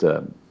of has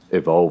to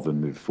evolve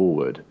and move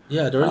forward.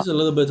 Yeah, there Uh, is a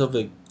little bit of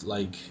a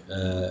like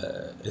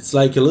it's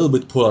like a little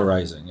bit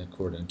polarizing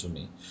according to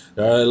me.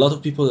 There are a lot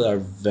of people that are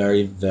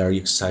very very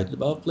excited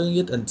about playing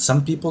it, and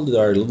some people that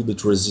are a little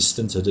bit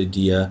resistant to the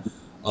idea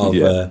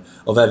yeah,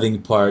 of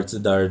having parts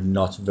that are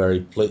not very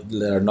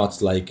that are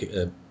not like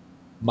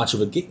much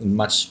of a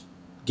much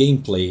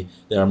gameplay.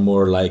 They are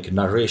more like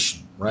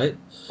narration, right?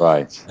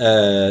 right.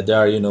 There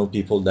are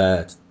people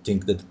that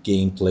think that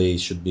gameplay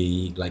should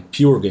be like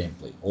pure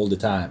gameplay all the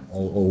time,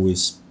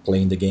 always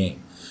playing the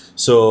game.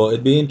 So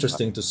it'd be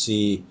interesting to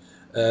see.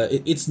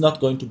 It's not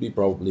going to be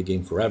probably a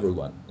game for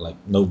everyone, like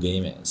no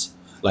game is,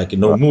 like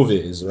no Right. movie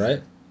is,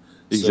 right?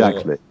 So,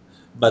 Exactly.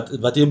 but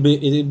it'll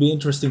be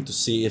interesting to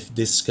see if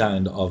this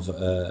kind of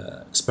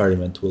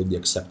experiment will be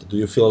accepted. Do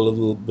you feel a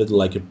little bit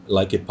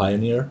like a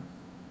pioneer?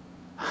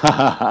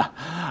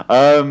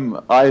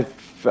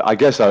 I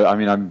guess I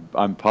mean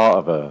I'm part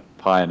of a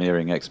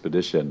pioneering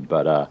expedition,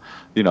 but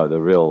the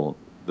real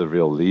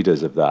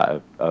leaders of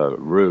that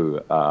Rue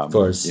Of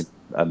course.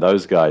 and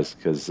those guys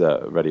because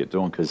Ready at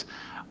Dawn because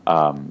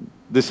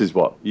this is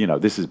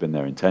this has been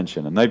their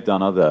intention, and they've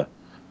done other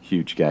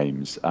huge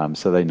games,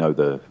 so they know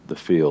the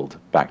field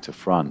back to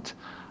front.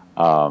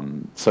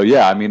 So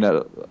yeah, I mean,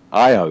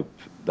 I hope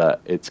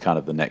that it's kind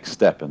of the next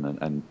step,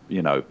 and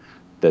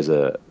there's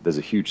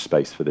a huge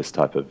space for this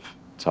type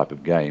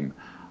of game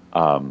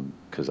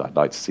because I'd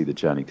like to see the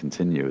journey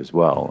continue as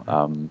well,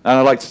 and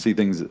I like to see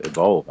things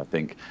evolve. I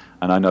think,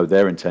 and I know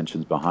their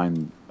intentions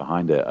behind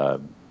it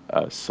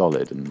are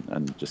solid,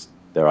 and just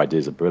their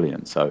ideas are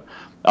brilliant. So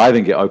I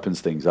think it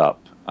opens things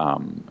up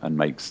and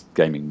makes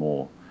gaming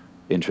more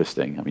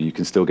interesting. I mean, you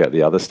can still get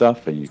the other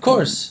stuff, and you Of can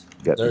course,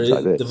 get there things is,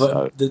 like this.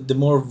 So. the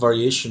more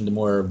variation, the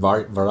more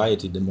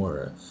variety, the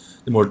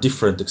more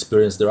different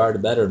experience there are, the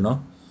better.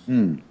 No,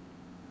 Mm,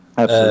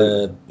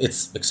 absolutely.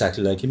 it's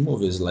exactly like in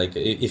movies. Like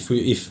if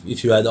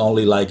you had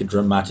only like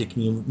dramatic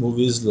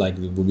movies, like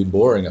it would be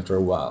boring after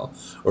a while.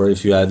 Or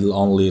if you had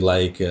only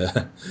like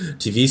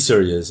TV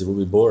series, it would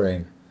be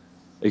boring.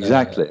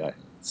 Exactly. I mean,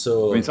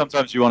 So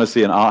sometimes you want to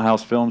see an art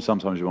house film.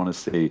 Sometimes you want to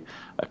see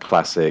a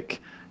classic,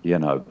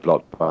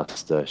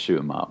 blockbuster shoot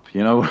 'em up.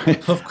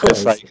 of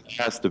It's like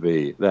course,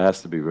 there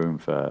has to be room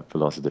for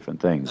lots of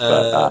different things.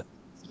 But uh,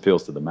 it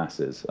appeals to the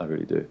masses. I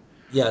really do.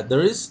 yeah,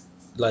 there is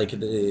like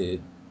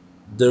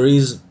there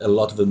is a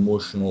lot of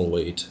emotional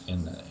weight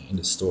in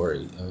the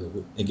story.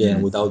 Again,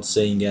 Mm, without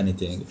saying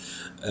anything,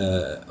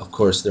 of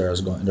course there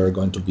are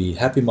going to be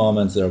happy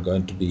moments. There are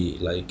going to be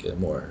like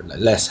more like,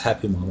 less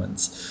happy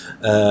moments.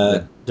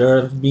 yeah.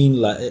 There have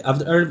been like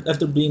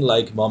after being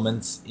like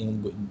moments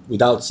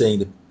without saying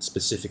the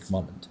specific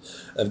moment.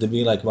 Have there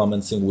been like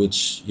moments in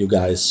which you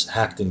guys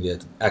acting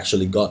it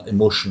actually got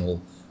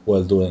emotional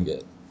while doing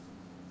it?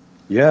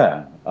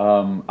 Yeah.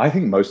 I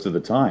think most of the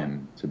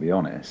time, to be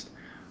honest.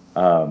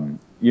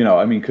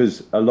 I mean,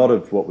 because a lot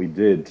of what we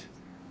did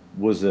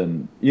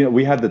wasn't,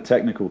 we had the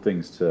technical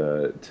things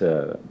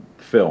to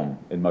film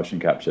in motion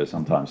capture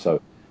sometimes.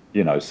 So,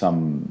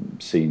 some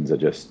scenes are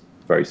just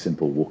very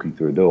simple, walking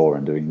through a door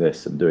and doing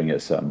this and doing it a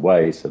certain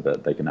way so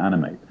that they can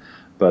animate.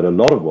 But a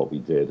lot of what we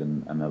did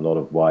and a lot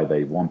of why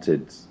they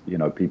wanted,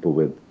 people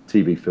with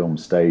TV, film,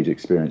 stage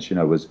experience,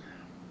 was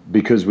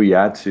because we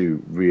had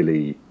to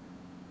really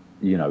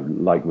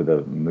like with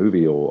a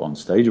movie or on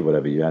stage or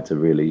whatever, you had to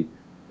really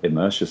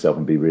immerse yourself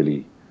and be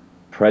really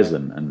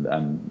present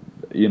and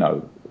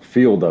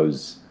feel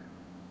those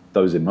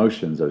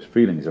emotions, those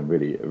feelings, and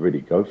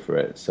really go for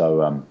it.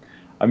 So,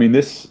 I mean,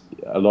 this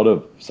a lot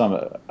of some,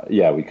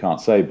 yeah, we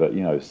can't say, but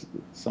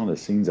some of the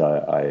scenes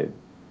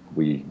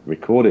we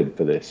recorded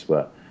for this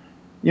are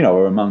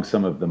among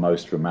some of the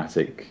most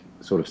dramatic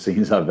sort of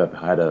scenes I've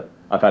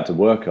had to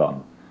work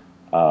on,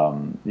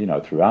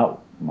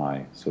 throughout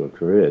my sort of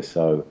career.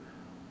 So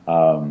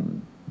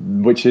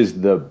which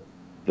is the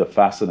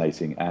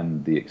fascinating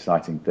and the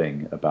exciting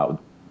thing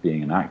about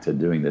being an actor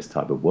doing this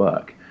type of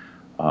work,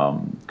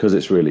 because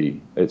it's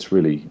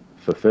really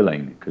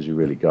fulfilling because you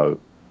really go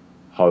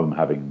home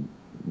having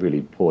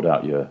really poured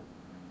out your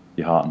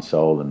heart and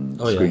soul and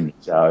Oh yeah. screamed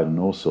out and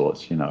all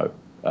sorts,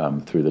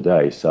 through the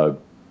day. So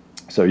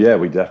yeah,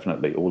 we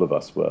definitely all of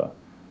us were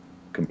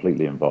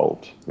completely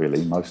involved,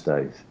 really, most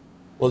days.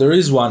 Well, there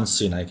is one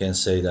scene I can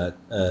say that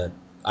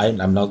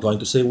I'm not going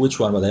to say which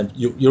one, but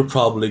you're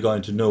probably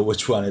going to know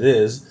which one it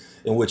is.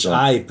 In which Go on.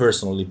 I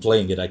personally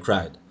playing it, I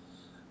cried.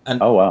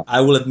 And Oh wow.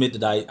 I will admit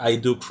that I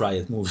do cry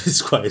at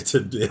movies quite a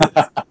bit.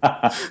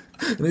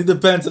 And it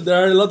depends.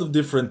 There are a lot of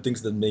different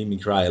things that make me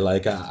cry.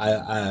 Like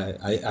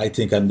I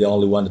think I'm the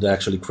only one that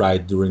actually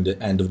cried during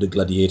the end of the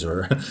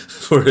Gladiator,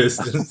 for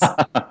instance.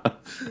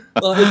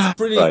 Well, it's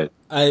pretty. Right.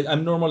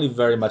 I'm normally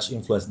very much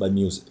influenced by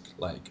music.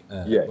 Like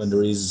when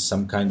there Yes. is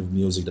some kind of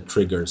music that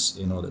triggers,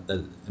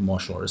 that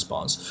emotional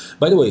response.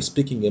 By the way,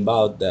 speaking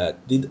about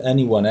that, did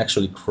anyone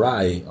actually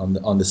cry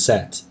on the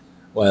set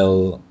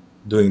while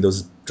doing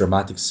those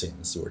dramatic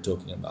scenes you were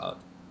talking about?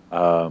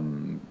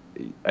 Um,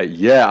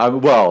 yeah.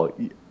 Well,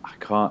 I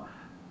can't.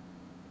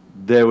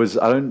 There was.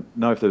 I don't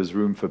know if there was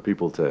room for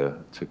people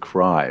to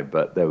cry,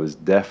 but there was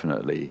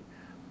definitely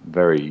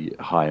very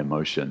high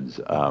emotions.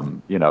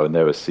 And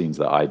there were scenes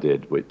that I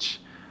did which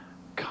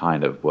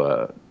kind of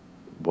were,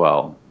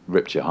 well,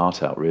 ripped your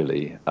heart out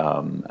really,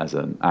 as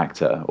an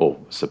actor, or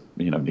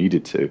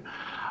needed to.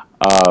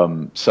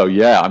 So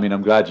yeah, I mean,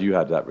 I'm glad you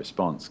had that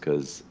response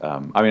because,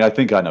 I mean, I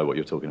think I know what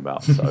you're talking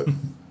about. So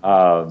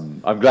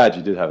I'm glad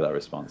you did have that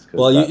response because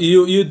Well,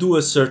 you, that's. you do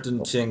a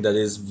certain thing that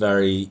is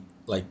very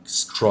like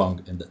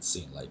strong in that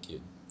scene. Like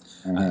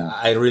Mhm.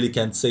 I really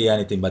can't say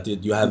anything, but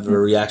you have a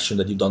reaction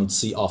that you don't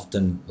see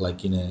often,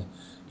 like in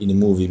a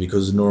movie,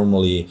 because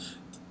normally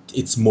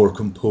it's more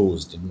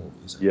composed in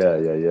movies, I Yeah,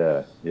 think. yeah,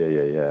 yeah, yeah,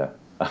 yeah, yeah.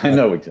 I But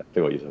know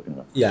exactly what you're talking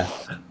about. yeah,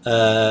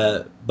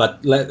 but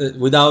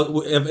without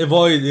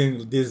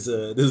avoiding this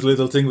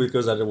little thing,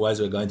 because otherwise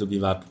we're going to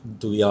give out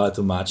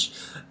too much.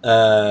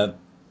 Uh,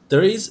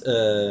 there is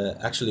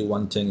actually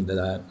one thing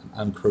that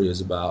I'm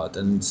curious about,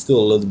 and still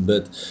a little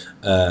bit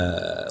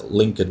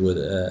linked with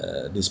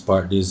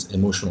this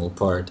emotional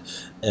part,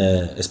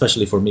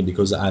 especially for me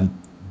because I'm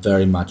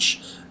very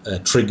much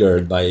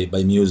triggered by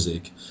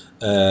music.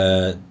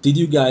 Did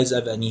you guys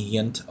have any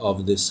hint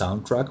of the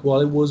soundtrack while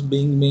it was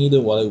being made,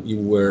 or while you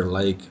were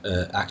like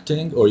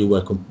acting, or you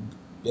were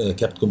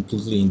kept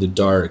completely in the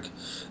dark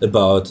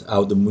about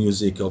how the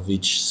music of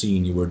each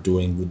scene you were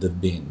doing would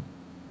have been?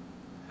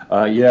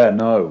 Yeah,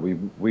 no,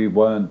 we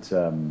weren't.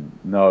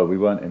 No, we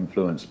weren't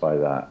influenced by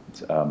that.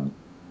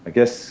 I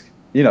guess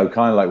kind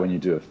of like when you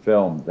do a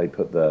film, they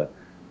put the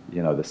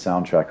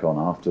soundtrack on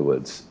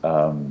afterwards.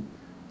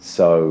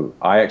 So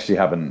I actually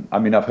haven't. I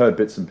mean, I've heard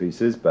bits and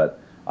pieces, but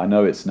I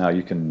know it's now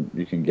you can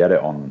get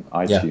it on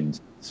Yeah. iTunes,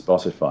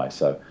 Spotify.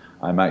 So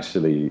I'm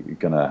actually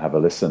gonna have a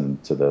listen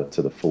to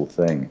the full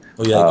thing.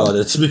 Oh yeah, I Um, got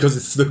it because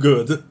it's so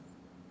good.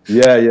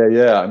 yeah, yeah,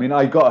 yeah. I mean,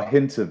 I got a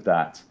hint of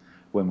that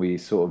when we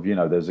sort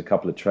of, there's a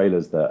couple of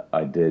trailers that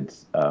I did,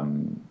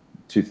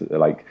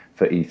 like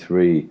for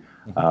E3,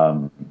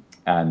 um,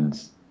 and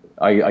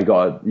I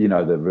got,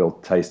 the real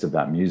taste of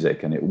that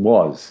music, and it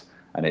was,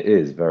 and it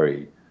is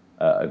very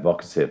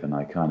evocative, and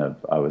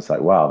I was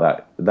like, wow,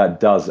 that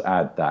does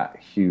add that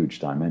huge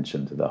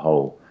dimension to the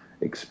whole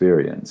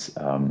experience.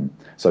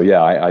 So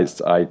yeah,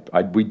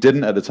 we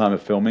didn't at the time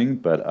of filming,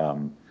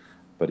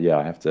 but yeah,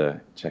 I have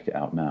to check it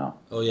out now.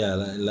 Oh yeah,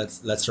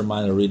 let's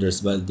remind our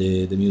readers. But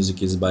the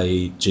music is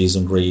by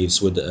Jason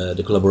Graves with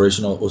the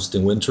collaboration of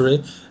Austin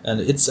Wintory, and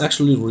it's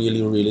actually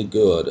really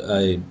good.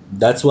 I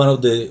that's one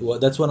of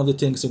the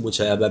things in which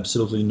I have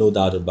absolutely no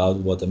doubt about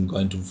what I'm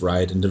going to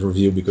write in the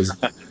review, because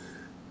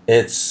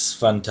it's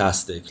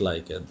fantastic.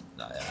 Like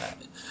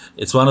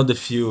it's one of the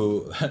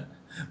few.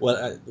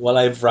 While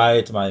I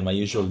write my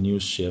usual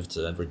news shift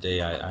every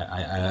day,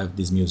 I have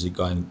this music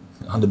going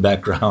on the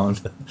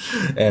background,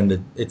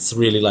 and it's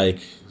really like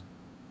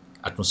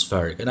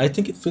atmospheric, and I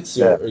think it fits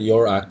Yeah.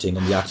 your acting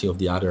and the acting of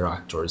the other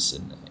actors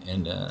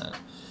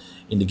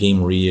in the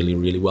game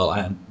really well.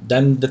 And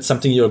then that's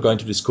something you're going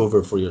to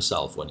discover for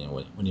yourself when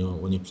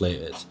you play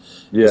it,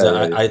 because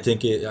Yeah, yeah,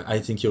 yeah. I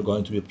think you're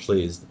going to be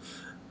pleased.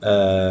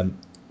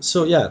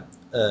 So yeah,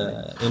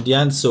 in the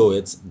end, so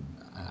it's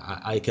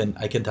I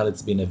can tell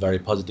it's been a very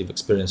positive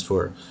experience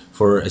for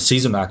a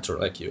seasoned actor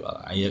like you.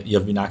 You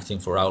have been acting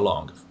for how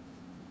long?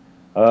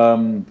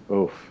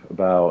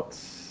 About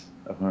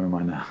where am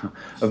I now?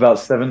 About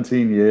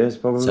 17 years,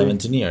 probably.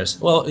 17 years.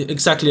 Well,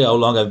 exactly how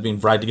long I've been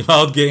writing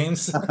about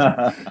games.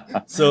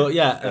 So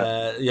yeah,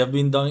 Yeah. you have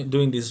been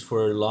doing this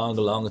for a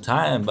long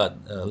time, but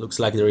looks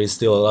like there is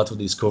still a lot to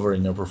discover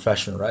in your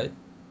profession, right?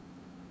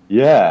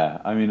 Yeah,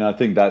 I mean, I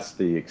think that's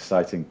the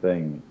exciting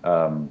thing.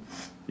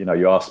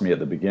 You asked me at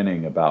the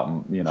beginning about,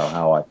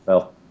 how I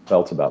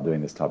felt about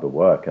doing this type of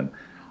work, and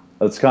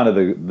that's kind of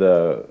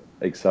the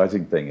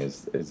exciting thing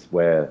is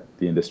where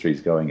the industry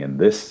is going in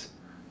this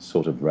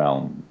sort of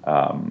realm,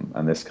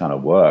 and this kind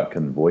of work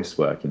and voice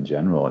work in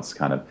general. It's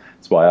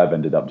why I've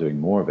ended up doing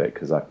more of it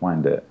because I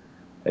find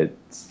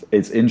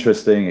it's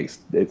interesting,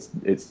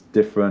 it's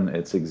different,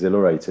 it's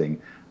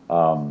exhilarating,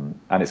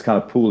 and it's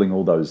kind of pooling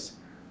all those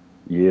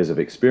years of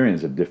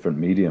experience of different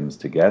mediums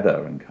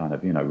together and kind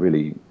of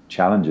really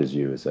challenges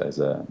you as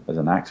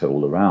an actor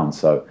all around.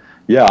 So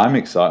yeah, I'm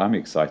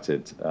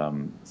excited.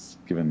 It's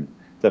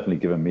definitely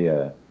given me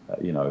a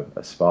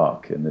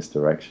spark in this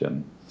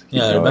direction to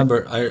Yeah, keep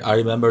going. I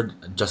remember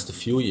just a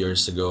few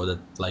years ago that,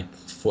 like,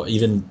 for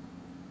even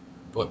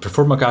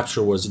performer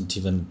capture wasn't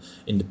even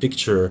in the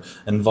picture,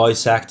 and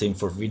voice acting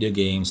for video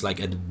games like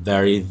at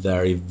very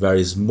very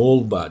very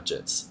small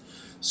budgets.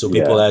 So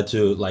people Yeah. had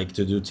to like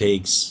to do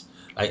takes.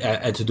 I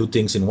had to do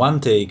things in one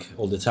take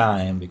all the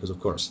time because of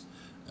course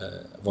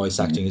voice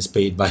Mhm. acting is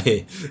paid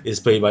by is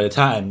paid by the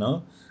time,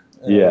 no.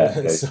 Yeah.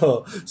 Yeah.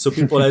 So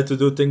people had to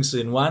do things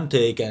in one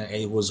take, and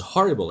it was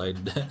horrible. Like,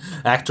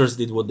 actors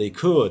did what they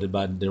could,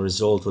 but the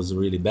result was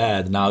really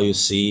bad. Now you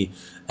see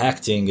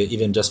acting,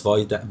 even just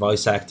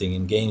voice acting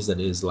in games, that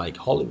is like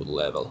Hollywood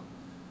level,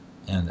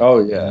 Oh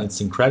and yeah.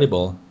 it's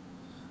incredible.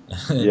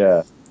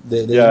 Yeah. The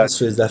Yeah.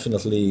 industry is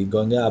definitely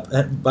going up.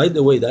 And by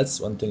the way, that's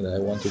one thing that I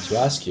wanted to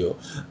ask you: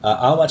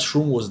 how much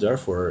room was there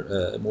for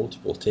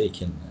multiple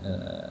take in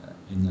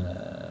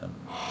uh,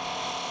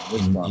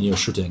 This in one. your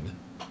shooting?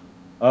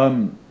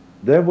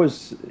 There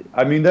was,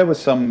 I mean, there were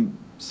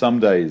some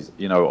days,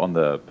 on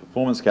the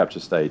performance capture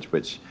stage,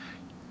 which,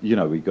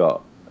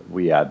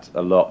 we had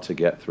a lot to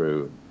get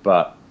through.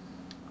 But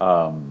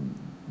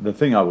the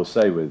thing I will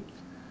say with,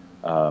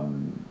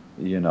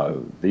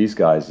 these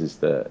guys is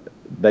that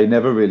they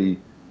never really,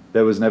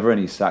 there was never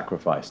any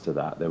sacrifice to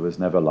that. There was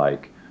never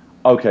like,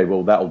 okay,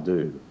 well, that'll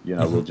do.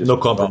 We'll just No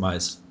move on.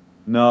 compromise.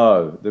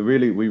 No, we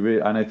really,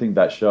 and I think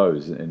that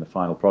shows in the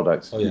final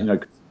products. Oh yeah,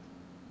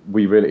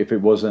 We really, if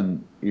it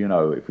wasn't,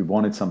 if we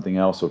wanted something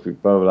else or if we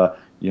blah, blah,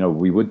 blah,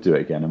 we would do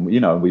it again. And,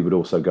 we would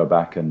also go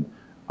back and,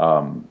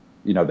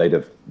 they'd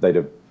have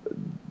changed.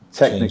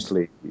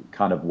 technically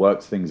kind of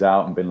worked things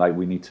out and been like,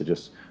 we need to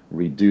just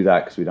redo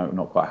that because we don't,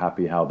 not quite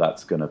happy how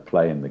that's going to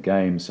play in the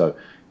game. So,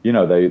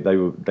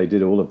 they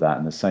did all of that.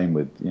 And the same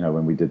with,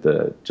 when we did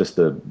just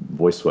the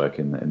voice work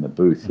in the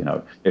booth,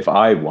 if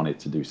I wanted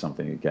to do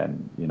something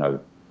again,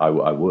 I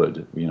would, I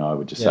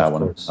would just Yeah, say I of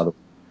want to do course. another.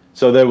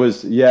 So there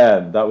was, yeah,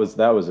 that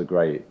was a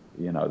great,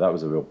 that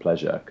was a real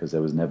pleasure because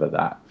there was never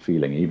that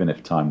feeling, even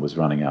if time was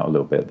running out a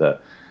little bit,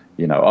 that,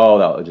 oh,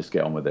 that'll just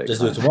get on with it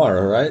Just do kind it of thing.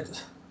 tomorrow,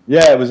 right?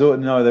 Yeah, it was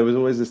no, there was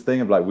always this thing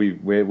of like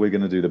we're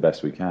going to do the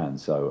best we can.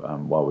 So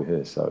while we're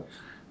here, so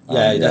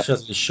Yeah, it yeah.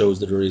 definitely shows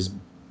that there is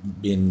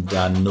been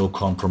done no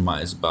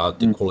compromise about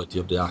the Mm, quality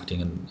of the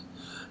acting,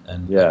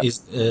 and yeah.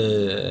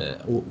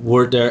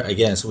 were there,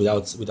 again, so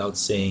without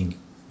saying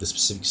the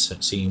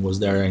specific scene, was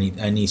there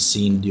any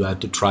scene you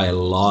had to try a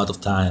lot of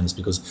times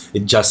because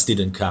it just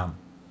didn't come?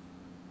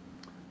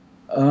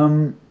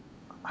 Um,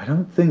 I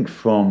don't think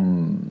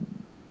from,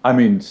 I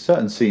mean,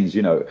 certain scenes,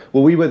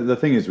 well, the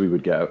thing is, we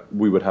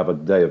would have a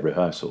day of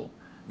rehearsal.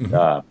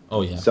 Uh,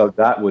 Oh yeah. so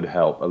that would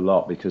help a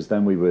lot because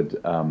then we would,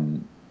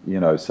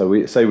 so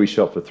we say we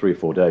shot for 3 or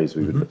 4 days.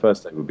 The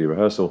first day would be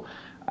rehearsal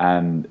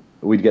and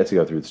we'd get to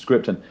go through the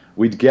script and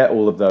we'd get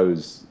all of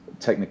those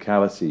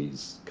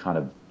technicalities kind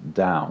of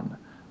down,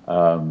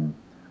 um,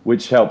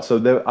 which helped.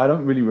 So I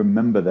don't really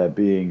remember there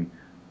being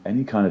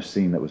any kind of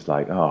scene that was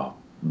like, oh,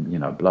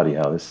 bloody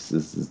hell, this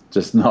is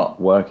just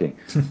not working.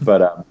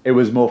 But it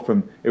was more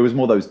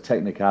those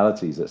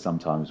technicalities that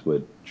sometimes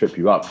would trip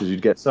you up because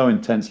you'd get so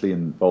intensely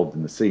involved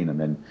in the scene, and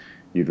then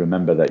you'd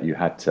remember that you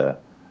had to,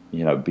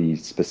 be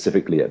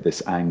specifically at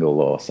this angle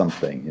or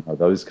something.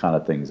 Those kind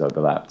of things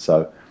overlapped.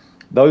 So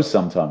those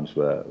sometimes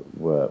were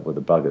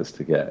the buggers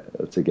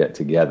to get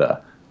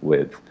together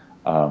with.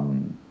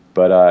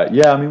 But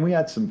yeah, I mean, we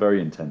had some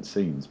very intense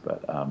scenes,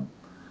 but I don't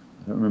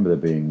remember there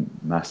being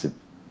massive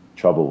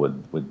trouble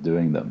with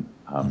doing them.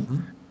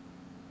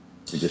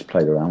 We just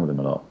played around with them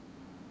a lot.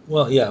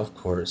 Well, yeah, of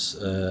course.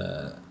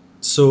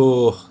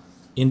 So,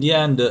 in the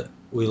end,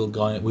 we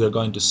are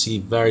going to see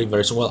very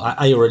very soon. Well,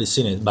 I already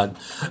seen it, but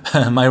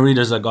my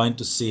readers are going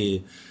to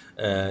see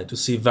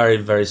very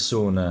very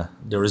soon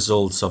the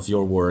results of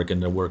your work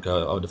and the work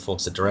of the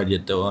folks at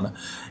Reddit done,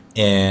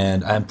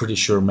 and I'm pretty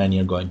sure many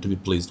are going to be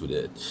pleased with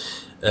it.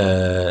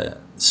 Yeah.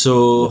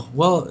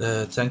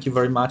 Thank you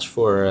very much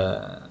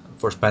for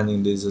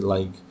spending this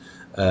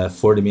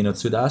 40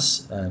 minutes with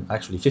us,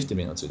 actually 50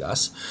 minutes with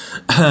us,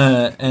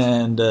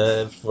 and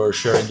for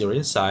sharing your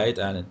insight.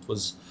 And it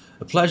was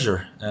a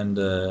pleasure. And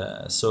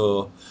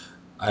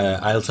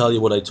I'll tell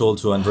you what I told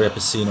to Andrea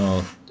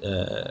Pessino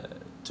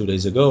 2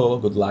 days ago.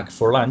 Good luck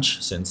for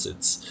lunch, since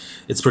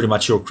it's pretty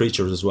much your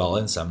creatures as well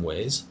in some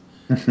ways.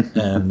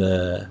 And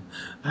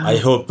I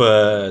hope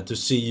to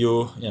see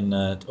you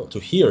to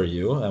hear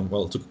you, and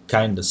well, to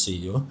kind of see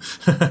you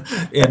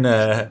in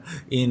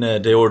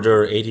the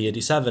Order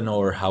 8087,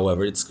 or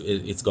however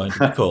it's going to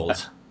be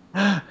called.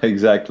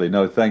 Exactly.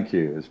 No, thank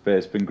you.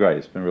 It's been great.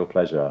 It's been a real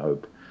pleasure, I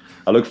hope.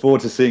 I look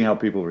forward to seeing how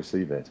people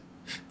receive it.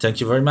 Thank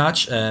you very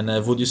much. And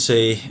would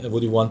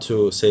you want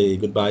to say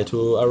goodbye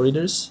to our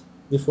readers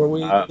before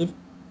we Uh, leave?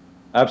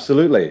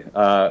 Absolutely.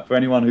 For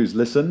anyone who's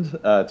listened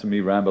to me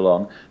ramble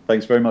on,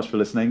 thanks very much for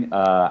listening.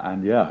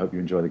 And yeah, I hope you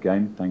enjoy the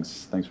game.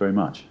 Thanks very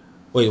much.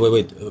 Wait.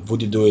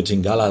 Would you do it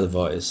in Galahad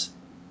voice?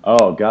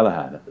 Oh,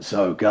 Galahad.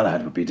 So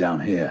Galahad would be down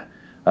here.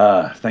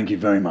 Thank you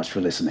very much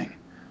for listening.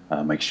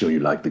 Make sure you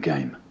like the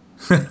game.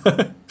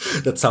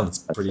 That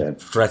sounds That's pretty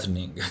it.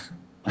 threatening.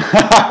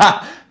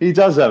 He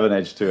does have an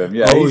edge to him.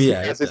 Yeah, Oh he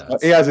yeah, has it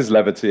he does. has his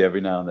levity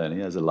every now and then. He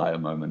has a lighter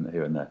moment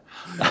here and there.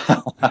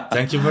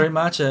 Thank you very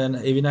much, and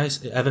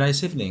have a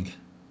nice evening.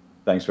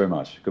 Thanks very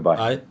much. Goodbye.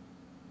 Bye.